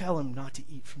God tell him not to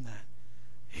eat from that?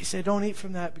 He said, don't eat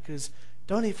from that because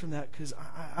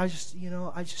I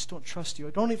just don't trust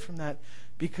you. Don't eat from that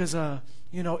because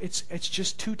it's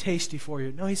just too tasty for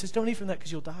you. No, he says, don't eat from that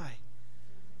because you'll die.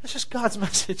 That's just God's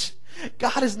message.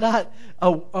 God is not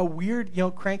a weird,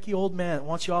 cranky old man that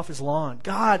wants you off his lawn.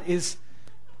 God is,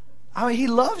 he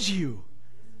loves you.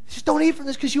 Just don't eat from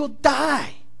this because you'll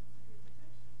die.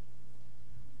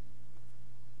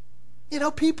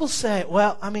 People say,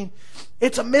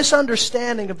 it's a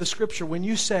misunderstanding of the Scripture when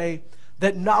you say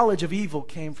that knowledge of evil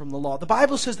came from the law. The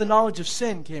Bible says the knowledge of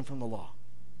sin came from the law.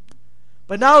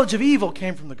 But knowledge of evil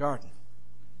came from the garden.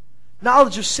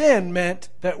 Knowledge of sin meant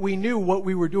that we knew what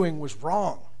we were doing was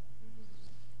wrong.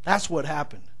 That's what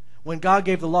happened. When God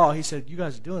gave the law, He said, you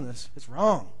guys are doing this. It's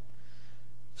wrong.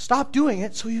 Stop doing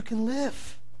it so you can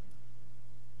live.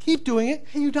 Keep doing it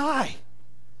and you die.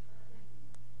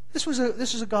 This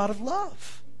is a God of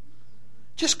love.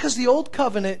 Just because the old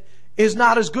covenant is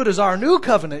not as good as our new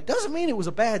covenant doesn't mean it was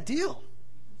a bad deal.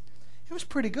 It was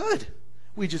pretty good.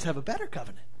 We just have a better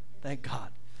covenant. Thank God.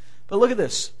 But look at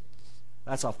this.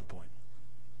 That's off the point.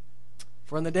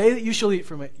 For in the day that you shall eat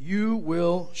from it, you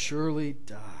will surely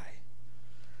die.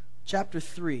 Chapter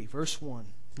 3, verse 1.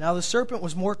 Now the serpent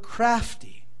was more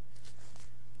crafty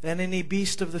than any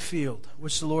beast of the field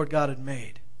which the Lord God had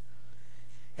made.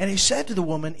 And he said to the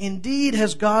woman, indeed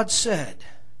has God said,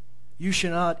 you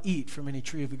shall not eat from any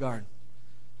tree of the garden.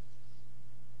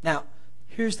 Now,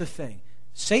 here's the thing.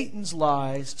 Satan's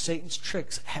lies, Satan's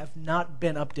tricks have not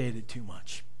been updated too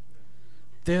much.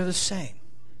 They're the same.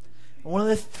 And one of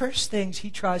the first things he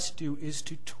tries to do is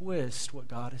to twist what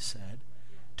God has said,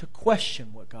 to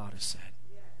question what God has said.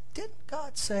 Didn't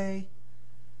God say,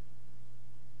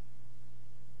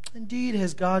 indeed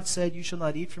has God said, you shall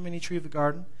not eat from any tree of the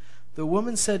garden? The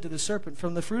woman said to the serpent,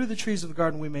 from the fruit of the trees of the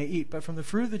garden we may eat, but from the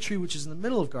fruit of the tree which is in the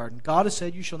middle of the garden, God has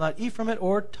said, you shall not eat from it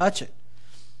or touch it.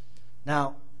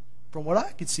 Now, from what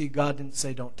I could see, God didn't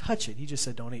say don't touch it. He just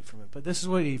said don't eat from it. But this is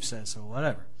what Eve says, so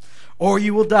whatever. Or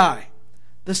you will die.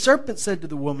 The serpent said to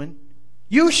the woman,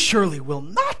 you surely will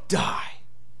not die.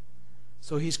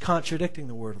 So he's contradicting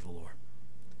the word of the Lord.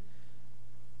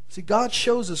 See, God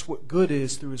shows us what good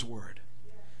is through His word.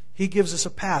 He gives us a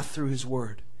path through His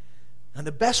word. And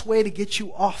the best way to get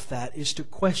you off that is to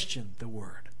question the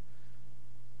word.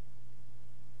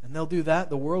 And they'll do that.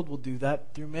 The world will do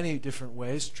that through many different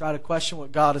ways. Try to question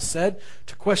what God has said,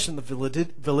 to question the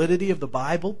validity of the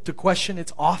Bible, to question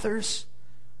its authors.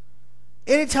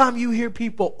 Anytime you hear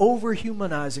people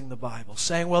over-humanizing the Bible,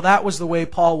 saying, well, that was the way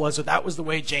Paul was, or that was the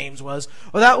way James was,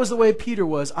 or that was the way Peter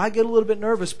was, I get a little bit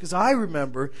nervous because I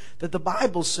remember that the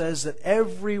Bible says that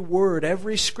every word,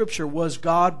 every scripture was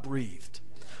God-breathed.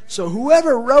 So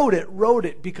whoever wrote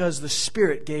it because the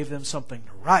Spirit gave them something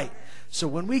to write. So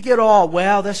when we get all,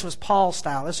 well, this was Paul's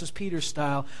style, this was Peter's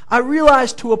style, I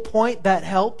realize to a point that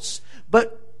helps,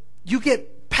 but you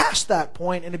get past that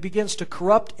point and it begins to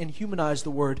corrupt and humanize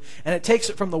the Word, and it takes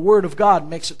it from the Word of God and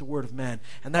makes it the Word of man.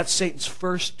 And that's Satan's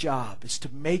first job, is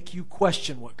to make you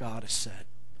question what God has said.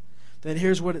 Then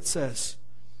here's what it says.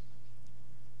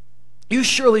 You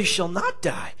surely shall not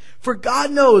die, for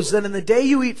God knows that in the day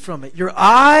you eat from it, your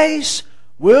eyes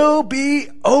will be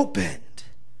opened,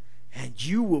 and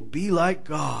you will be like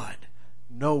God,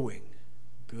 knowing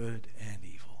good and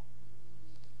evil.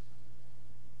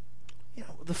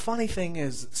 The funny thing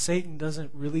is, Satan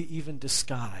doesn't really even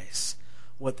disguise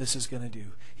what this is going to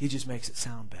do. He just makes it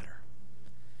sound better.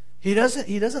 He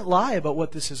doesn't lie about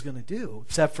what this is going to do,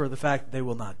 except for the fact that they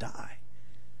will not die.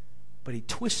 But he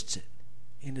twists it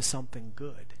into something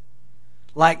good.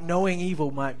 Like knowing evil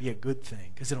might be a good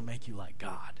thing because it'll make you like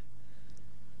God.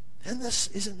 And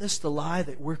isn't this the lie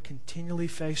that we're continually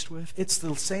faced with? It's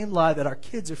the same lie that our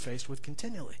kids are faced with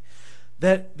continually.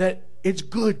 That it's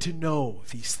good to know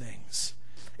these things.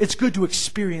 It's good to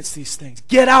experience these things.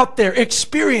 Get out there,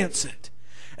 experience it.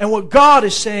 And what God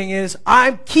is saying is,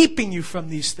 I'm keeping you from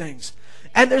these things.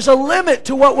 And there's a limit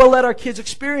to what we'll let our kids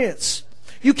experience.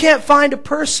 You can't find a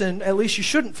person, at least you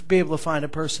shouldn't be able to find a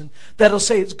person, that'll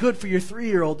say it's good for your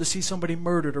 3-year-old to see somebody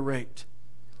murdered or raped.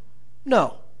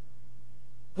 No.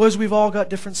 Because we've all got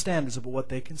different standards about what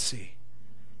they can see.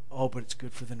 Oh, but it's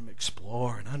good for them to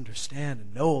explore and understand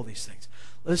and know all these things.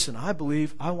 Listen,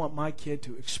 I want my kid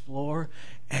to explore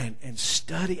and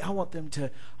study. I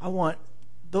want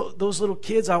those little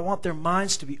kids, I want their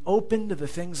minds to be open to the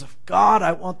things of God.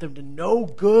 I want them to know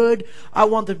good. I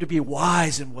want them to be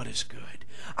wise in what is good.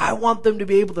 I want them to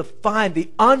be able to find the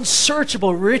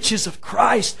unsearchable riches of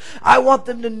Christ. I want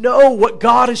them to know what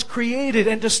God has created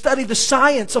and to study the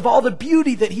science of all the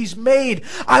beauty that He's made.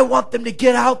 I want them to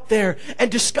get out there and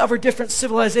discover different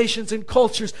civilizations and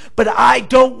cultures. But I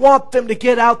don't want them to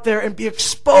get out there and be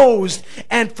exposed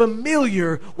and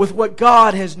familiar with what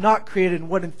God has not created and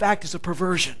what in fact is a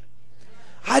perversion.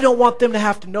 I don't want them to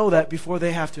have to know that before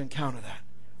they have to encounter that.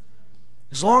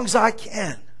 As long as I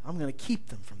can, I'm going to keep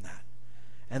them from that.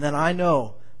 And then I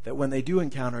know that when they do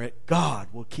encounter it, God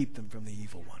will keep them from the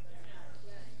evil one.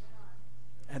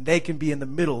 And they can be in the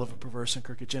middle of a perverse and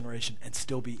crooked generation and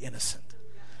still be innocent.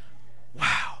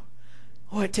 Wow.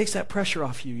 Oh, it takes that pressure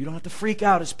off you. You don't have to freak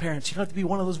out as parents. You don't have to be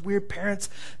one of those weird parents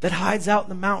that hides out in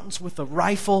the mountains with a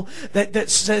rifle that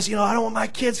says, I don't want my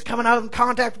kids coming out in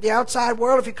contact with the outside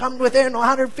world. If you come within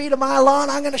 100 feet of my lawn,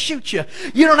 I'm going to shoot you.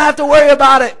 You don't have to worry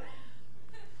about it.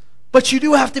 But you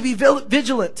do have to be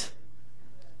vigilant.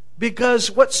 Because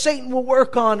what Satan will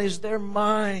work on is their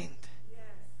mind.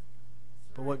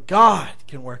 But what God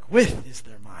can work with is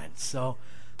their mind. So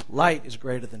light is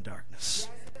greater than darkness.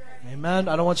 Amen?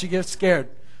 I don't want you to get scared.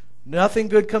 Nothing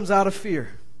good comes out of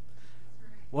fear.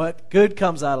 What good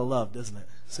comes out of love, doesn't it?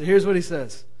 So here's what he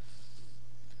says.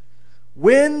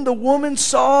 When the woman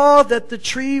saw that the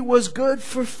tree was good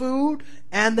for food,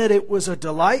 and that it was a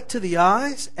delight to the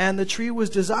eyes, and the tree was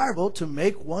desirable to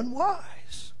make one wise.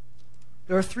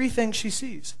 There are three things she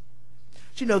sees.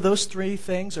 Do you know those three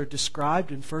things are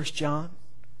described in 1 John?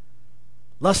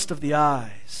 Lust of the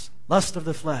eyes, lust of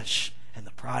the flesh, and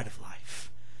the pride of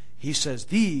life. He says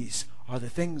these are the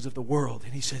things of the world.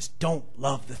 And he says don't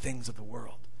love the things of the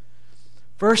world.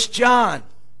 1 John,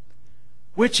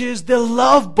 which is the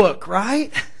love book,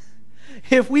 right?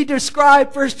 If we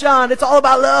describe 1 John, it's all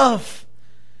about love.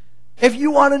 If you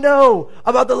want to know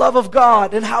about the love of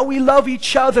God and how we love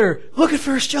each other, look at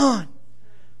 1 John.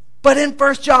 But in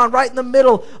 1 John, right in the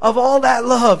middle of all that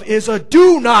love is a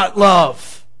do not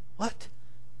love. What?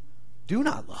 Do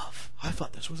not love. I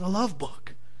thought this was a love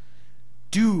book.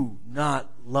 Do not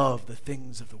love the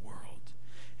things of the world.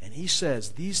 And he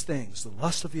says these things, the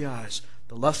lust of the eyes,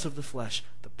 the lust of the flesh,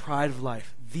 the pride of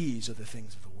life, these are the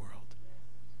things of the world.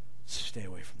 So stay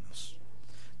away from those.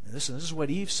 Now listen, this is what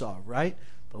Eve saw, right?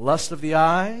 The lust of the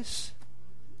eyes,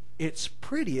 it's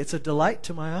pretty. It's a delight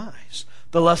to my eyes.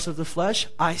 The lust of the flesh,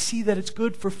 I see that it's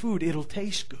good for food. It'll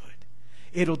taste good.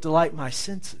 It'll delight my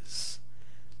senses.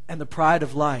 And the pride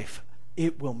of life,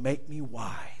 it will make me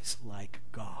wise like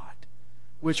God.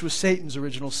 Which was Satan's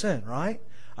original sin, right?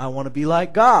 I want to be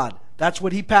like God. That's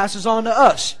what he passes on to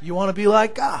us. You want to be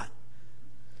like God.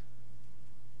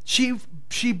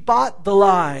 She bought the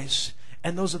lies,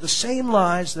 and those are the same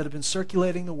lies that have been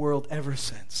circulating the world ever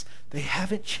since. They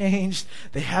haven't changed.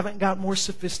 They haven't got more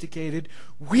sophisticated.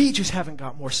 We just haven't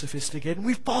got more sophisticated, and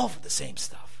we fall for the same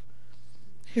stuff.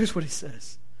 Here's what he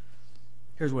says.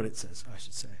 Here's what it says, I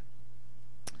should say.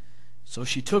 So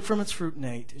she took from its fruit and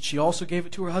ate, and she also gave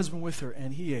it to her husband with her,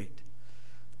 and he ate.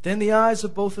 Then the eyes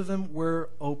of both of them were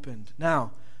opened.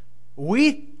 Now,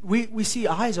 we see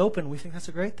eyes open. We think that's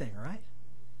a great thing, right?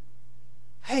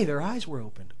 Hey, their eyes were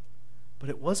opened. But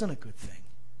it wasn't a good thing.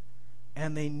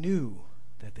 And they knew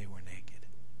that they were naked.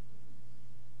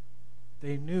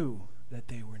 They knew that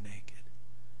they were naked.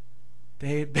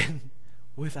 They had been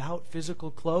without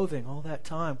physical clothing all that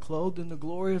time, clothed in the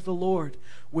glory of the Lord,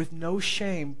 with no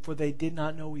shame, for they did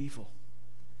not know evil.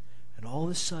 And all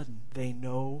of a sudden, they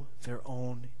know their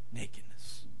own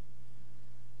nakedness.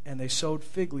 And they sewed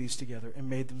fig leaves together and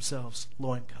made themselves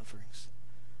loin coverings.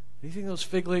 Do you think those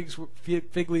fig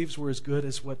leaves were as good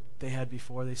as what they had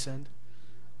before they sinned?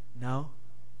 No.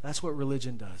 That's what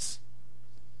religion does.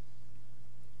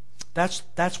 That's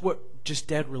what just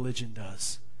dead religion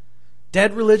does.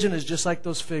 Dead religion is just like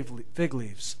those fig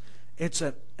leaves. It's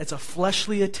a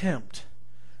fleshly attempt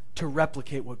to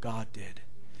replicate what God did.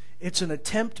 It's an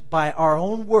attempt by our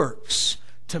own works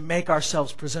to make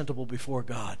ourselves presentable before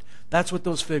God. That's what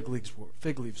those fig leaves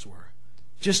were.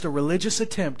 Just a religious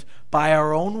attempt by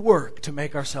our own work to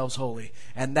make ourselves holy.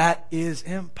 And that is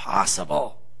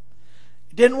impossible.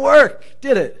 It didn't work,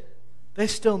 did it? They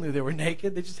still knew they were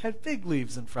naked. They just had fig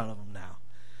leaves in front of them now.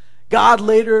 God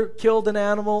later killed an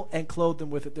animal and clothed them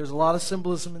with it. There's a lot of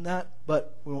symbolism in that,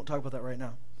 but we won't talk about that right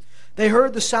now. They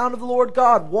heard the sound of the Lord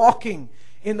God walking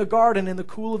in the garden in the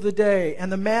cool of the day,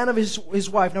 and the man of his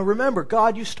wife. Now remember,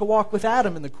 God used to walk with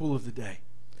Adam in the cool of the day.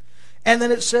 And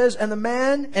then it says, and the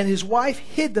man and his wife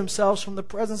hid themselves from the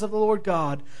presence of the Lord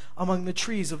God among the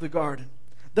trees of the garden.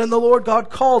 Then the Lord God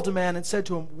called to man and said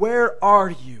to him, "Where are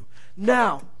you?"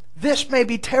 Now, this may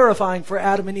be terrifying for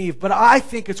Adam and Eve, but I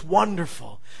think it's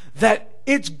wonderful that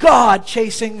it's God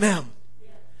chasing them.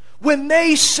 When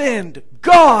they sinned,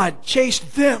 God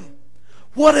chased them.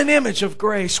 What an image of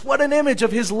grace. What an image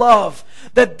of His love.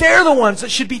 That they're the ones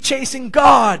that should be chasing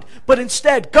God, but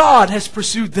instead God has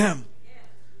pursued them.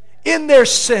 In their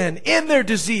sin, in their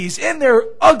disease, in their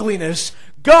ugliness,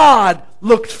 God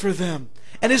looked for them.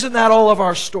 And isn't that all of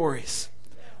our stories?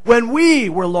 When we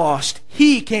were lost,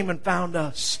 He came and found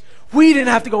us. We didn't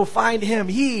have to go find Him.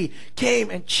 He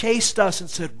came and chased us and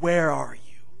said, "Where are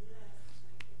you?"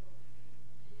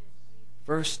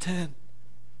 Verse 10.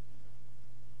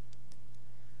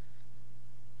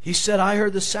 He said, "I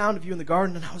heard the sound of you in the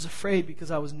garden, and I was afraid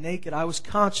because I was naked. I was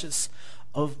conscious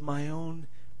of my own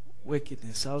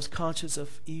wickedness. I was conscious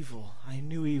of evil. I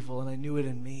knew evil, and I knew it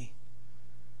in me.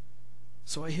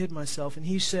 So I hid myself." And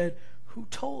He said, "Who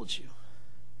told you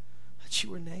that you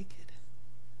were naked?"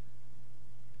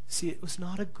 See, it was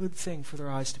not a good thing for their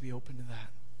eyes to be open to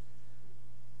that.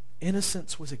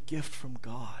 Innocence was a gift from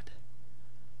God.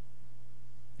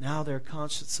 Now they're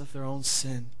conscious of their own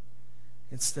sin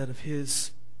instead of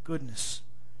His goodness.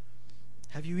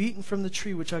 "Have you eaten from the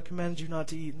tree which I commanded you not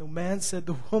to eat?" And the man said,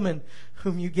 "The woman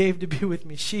whom you gave to be with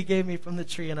me, she gave me from the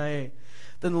tree, and I ate."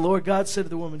 Then the Lord God said to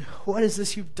the woman, "What is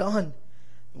this you've done?"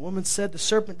 The woman said, "The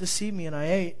serpent deceived me, and I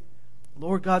ate." The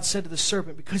Lord God said to the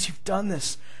serpent, "Because you've done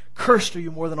this, cursed are you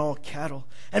more than all cattle,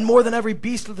 and more than every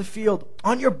beast of the field.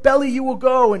 On your belly you will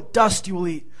go, and dust you will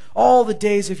eat all the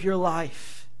days of your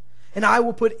life. And I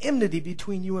will put enmity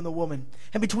between you and the woman,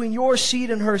 and between your seed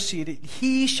and her seed.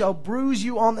 He shall bruise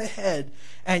you on the head,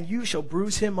 and you shall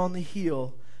bruise him on the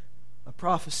heel." A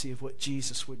prophecy of what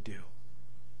Jesus would do.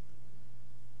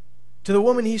 To the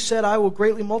woman He said, "I will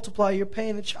greatly multiply your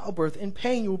pain in childbirth. In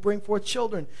pain you will bring forth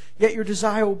children. Yet your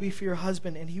desire will be for your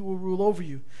husband, and he will rule over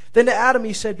you." Then to Adam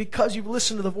He said, "Because you've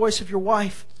listened to the voice of your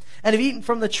wife, and have eaten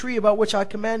from the tree about which I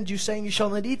commanded you, saying, 'You shall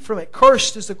not eat from it,'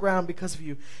 cursed is the ground because of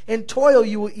you. In toil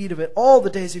you will eat of it all the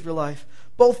days of your life.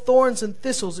 Both thorns and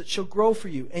thistles it shall grow for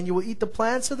you, and you will eat the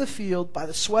plants of the field. By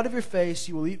the sweat of your face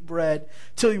you will eat bread,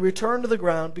 till you return to the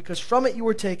ground, because from it you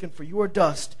were taken, for you are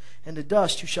dust, and to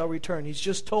dust you shall return." He's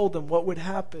just told them what would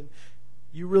happen.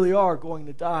 You really are going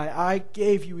to die. I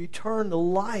gave you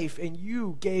eternal life, and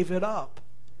you gave it up.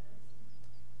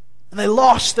 And they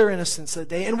lost their innocence that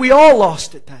day, and we all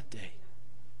lost it that day.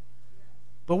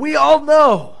 But we all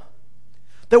know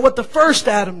that what the first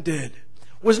Adam did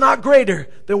was not greater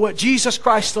than what Jesus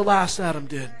Christ, the last Adam,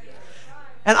 did.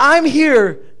 And I'm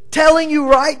here telling you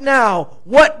right now,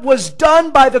 what was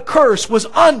done by the curse was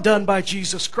undone by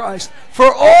Jesus Christ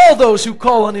for all those who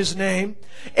call on His name.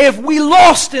 If we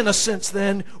lost innocence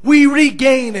then, we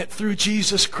regain it through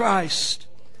Jesus Christ.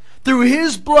 Through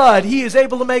His blood, He is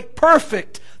able to make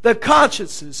perfect the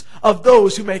consciences of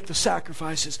those who make the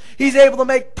sacrifices. He's able to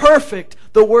make perfect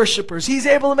the worshipers. He's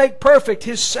able to make perfect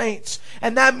His saints.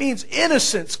 And that means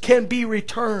innocence can be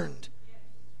returned.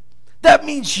 That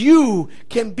means you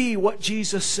can be what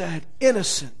Jesus said,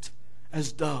 innocent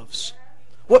as doves.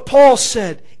 What Paul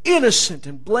said, innocent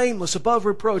and blameless above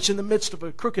reproach in the midst of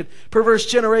a crooked, perverse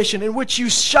generation, in which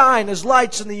you shine as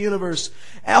lights in the universe,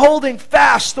 and holding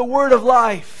fast the word of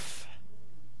life.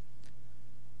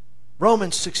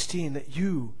 Romans 16, that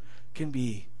you can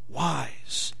be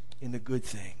wise in the good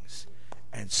things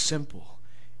and simple,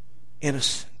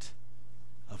 innocent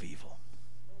of evil.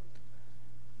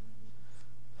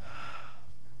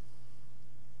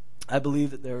 I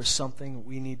believe that there is something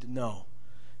we need to know.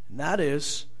 And that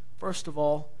is, first of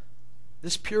all,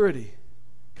 this purity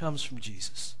comes from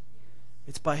Jesus.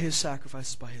 It's by His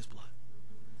sacrifice, it's by His blood.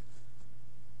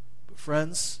 But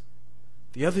friends,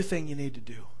 the other thing you need to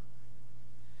do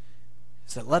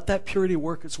is that let that purity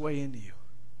work its way into you.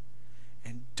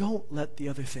 And don't let the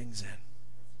other things in.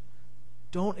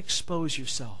 Don't expose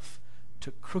yourself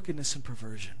to crookedness and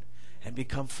perversion and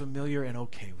become familiar and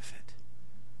okay with it.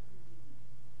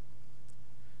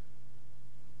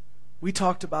 We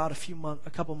talked about a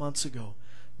couple months ago,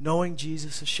 knowing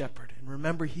Jesus as shepherd. And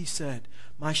remember, He said,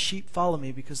 "My sheep follow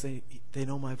me because they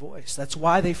know my voice." That's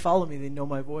why they follow me, they know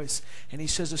my voice. And He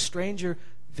says, "A stranger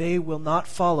they will not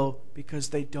follow because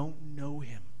they don't know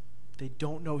Him." They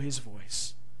don't know His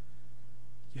voice.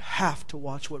 You have to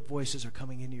watch what voices are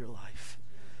coming into your life.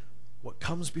 What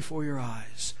comes before your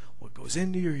eyes. What goes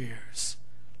into your ears.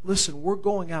 Listen, we're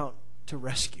going out to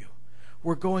rescue.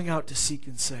 We're going out to seek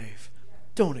and save.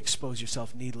 Don't expose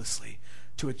yourself needlessly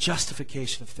to a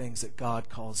justification of things that God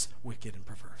calls wicked and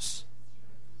perverse.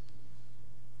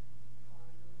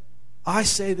 I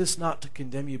say this not to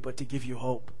condemn you, but to give you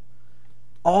hope.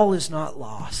 all is not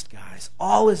lost, guys.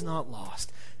 All is not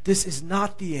lost. This is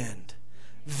not the end.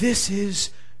 It's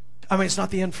not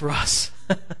the end for us.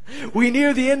 We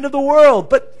near the end of the world,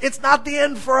 but it's not the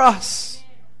end for us.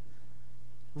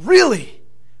 Really,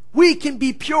 we can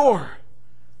be pure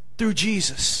through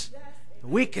Jesus.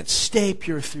 We can stay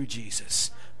pure through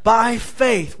Jesus. By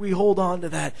faith, we hold on to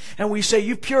that. And we say,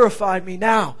 you've purified me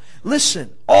now.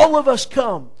 Listen, all of us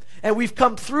come. And we've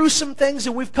come through some things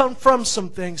and we've come from some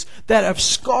things that have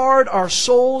scarred our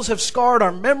souls, have scarred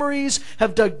our memories,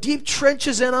 have dug deep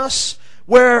trenches in us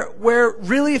where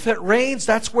really if it rains,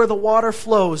 that's where the water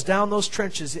flows down those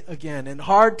trenches again. In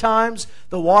hard times,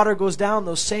 the water goes down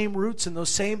those same roots and those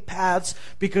same paths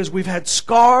because we've had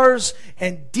scars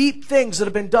and deep things that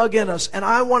have been dug in us. And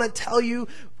I want to tell you,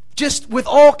 just with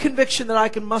all conviction that I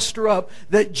can muster up,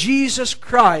 that Jesus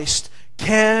Christ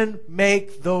can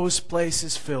make those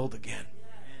places filled again.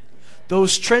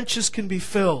 Those trenches can be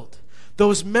filled.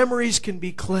 Those memories can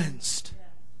be cleansed.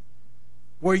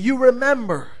 Where you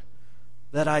remember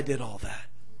that I did all that.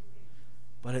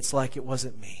 But it's like it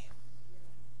wasn't me.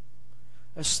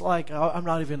 It's like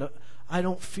I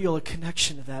don't feel a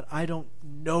connection to that. I don't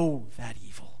know that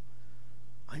evil.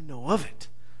 I know of it,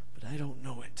 but I don't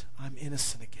know it. I'm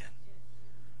innocent again.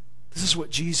 This is what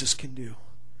Jesus can do.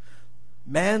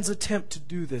 Man's attempt to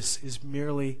do this is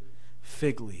merely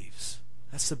fig leaves.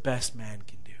 That's the best man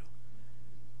can do.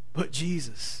 But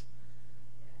Jesus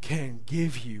can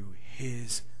give you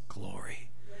His glory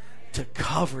to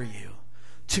cover you,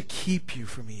 to keep you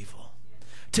from evil,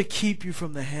 to keep you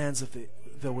from the hands of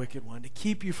the wicked one, to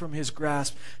keep you from his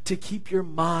grasp, to keep your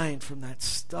mind from that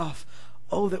stuff.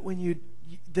 Oh, that when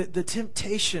the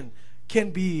temptation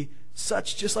can be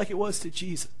such, just like it was to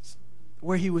Jesus,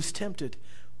 where he was tempted,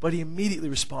 but he immediately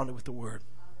responded with the word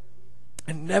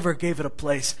and never gave it a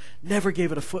place, never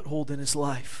gave it a foothold in his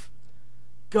life.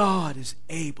 God is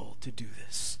able to do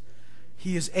this.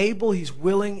 He is able, He's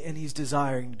willing, and He's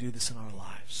desiring to do this in our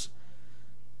lives.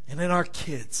 And in our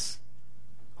kids.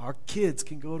 Our kids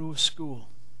can go to a school.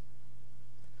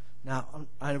 Now,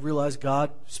 I realize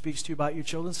God speaks to you about your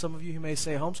children. Some of you, He may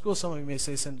say homeschool. Some of you may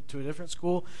say send to a different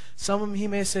school. Some of them He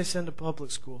may say send to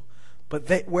public school. But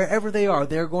wherever they are,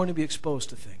 they're going to be exposed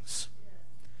to things.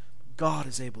 God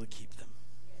is able to keep them.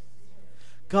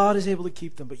 God is able to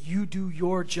keep them. But you do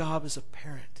your job as a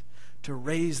parent to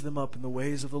raise them up in the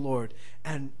ways of the Lord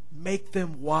and make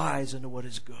them wise unto what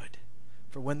is good.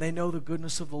 For when they know the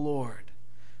goodness of the Lord,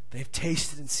 they've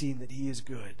tasted and seen that He is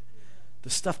good.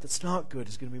 The stuff that's not good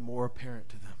is going to be more apparent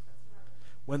to them.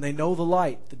 When they know the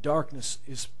light, the darkness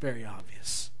is very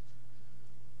obvious.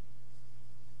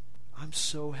 I'm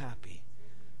so happy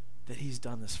that He's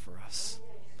done this for us.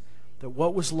 That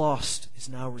what was lost is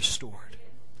now restored.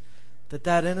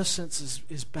 That innocence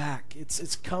is back.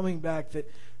 It's coming back.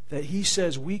 That He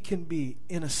says we can be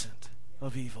innocent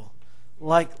of evil.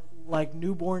 Like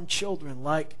newborn children.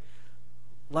 Like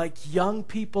young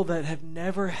people that have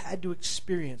never had to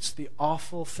experience the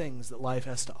awful things that life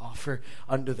has to offer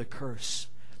under the curse.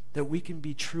 That we can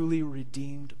be truly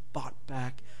redeemed, bought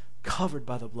back, covered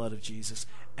by the blood of Jesus,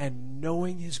 and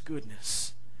knowing His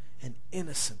goodness and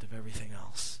innocent of everything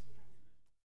else.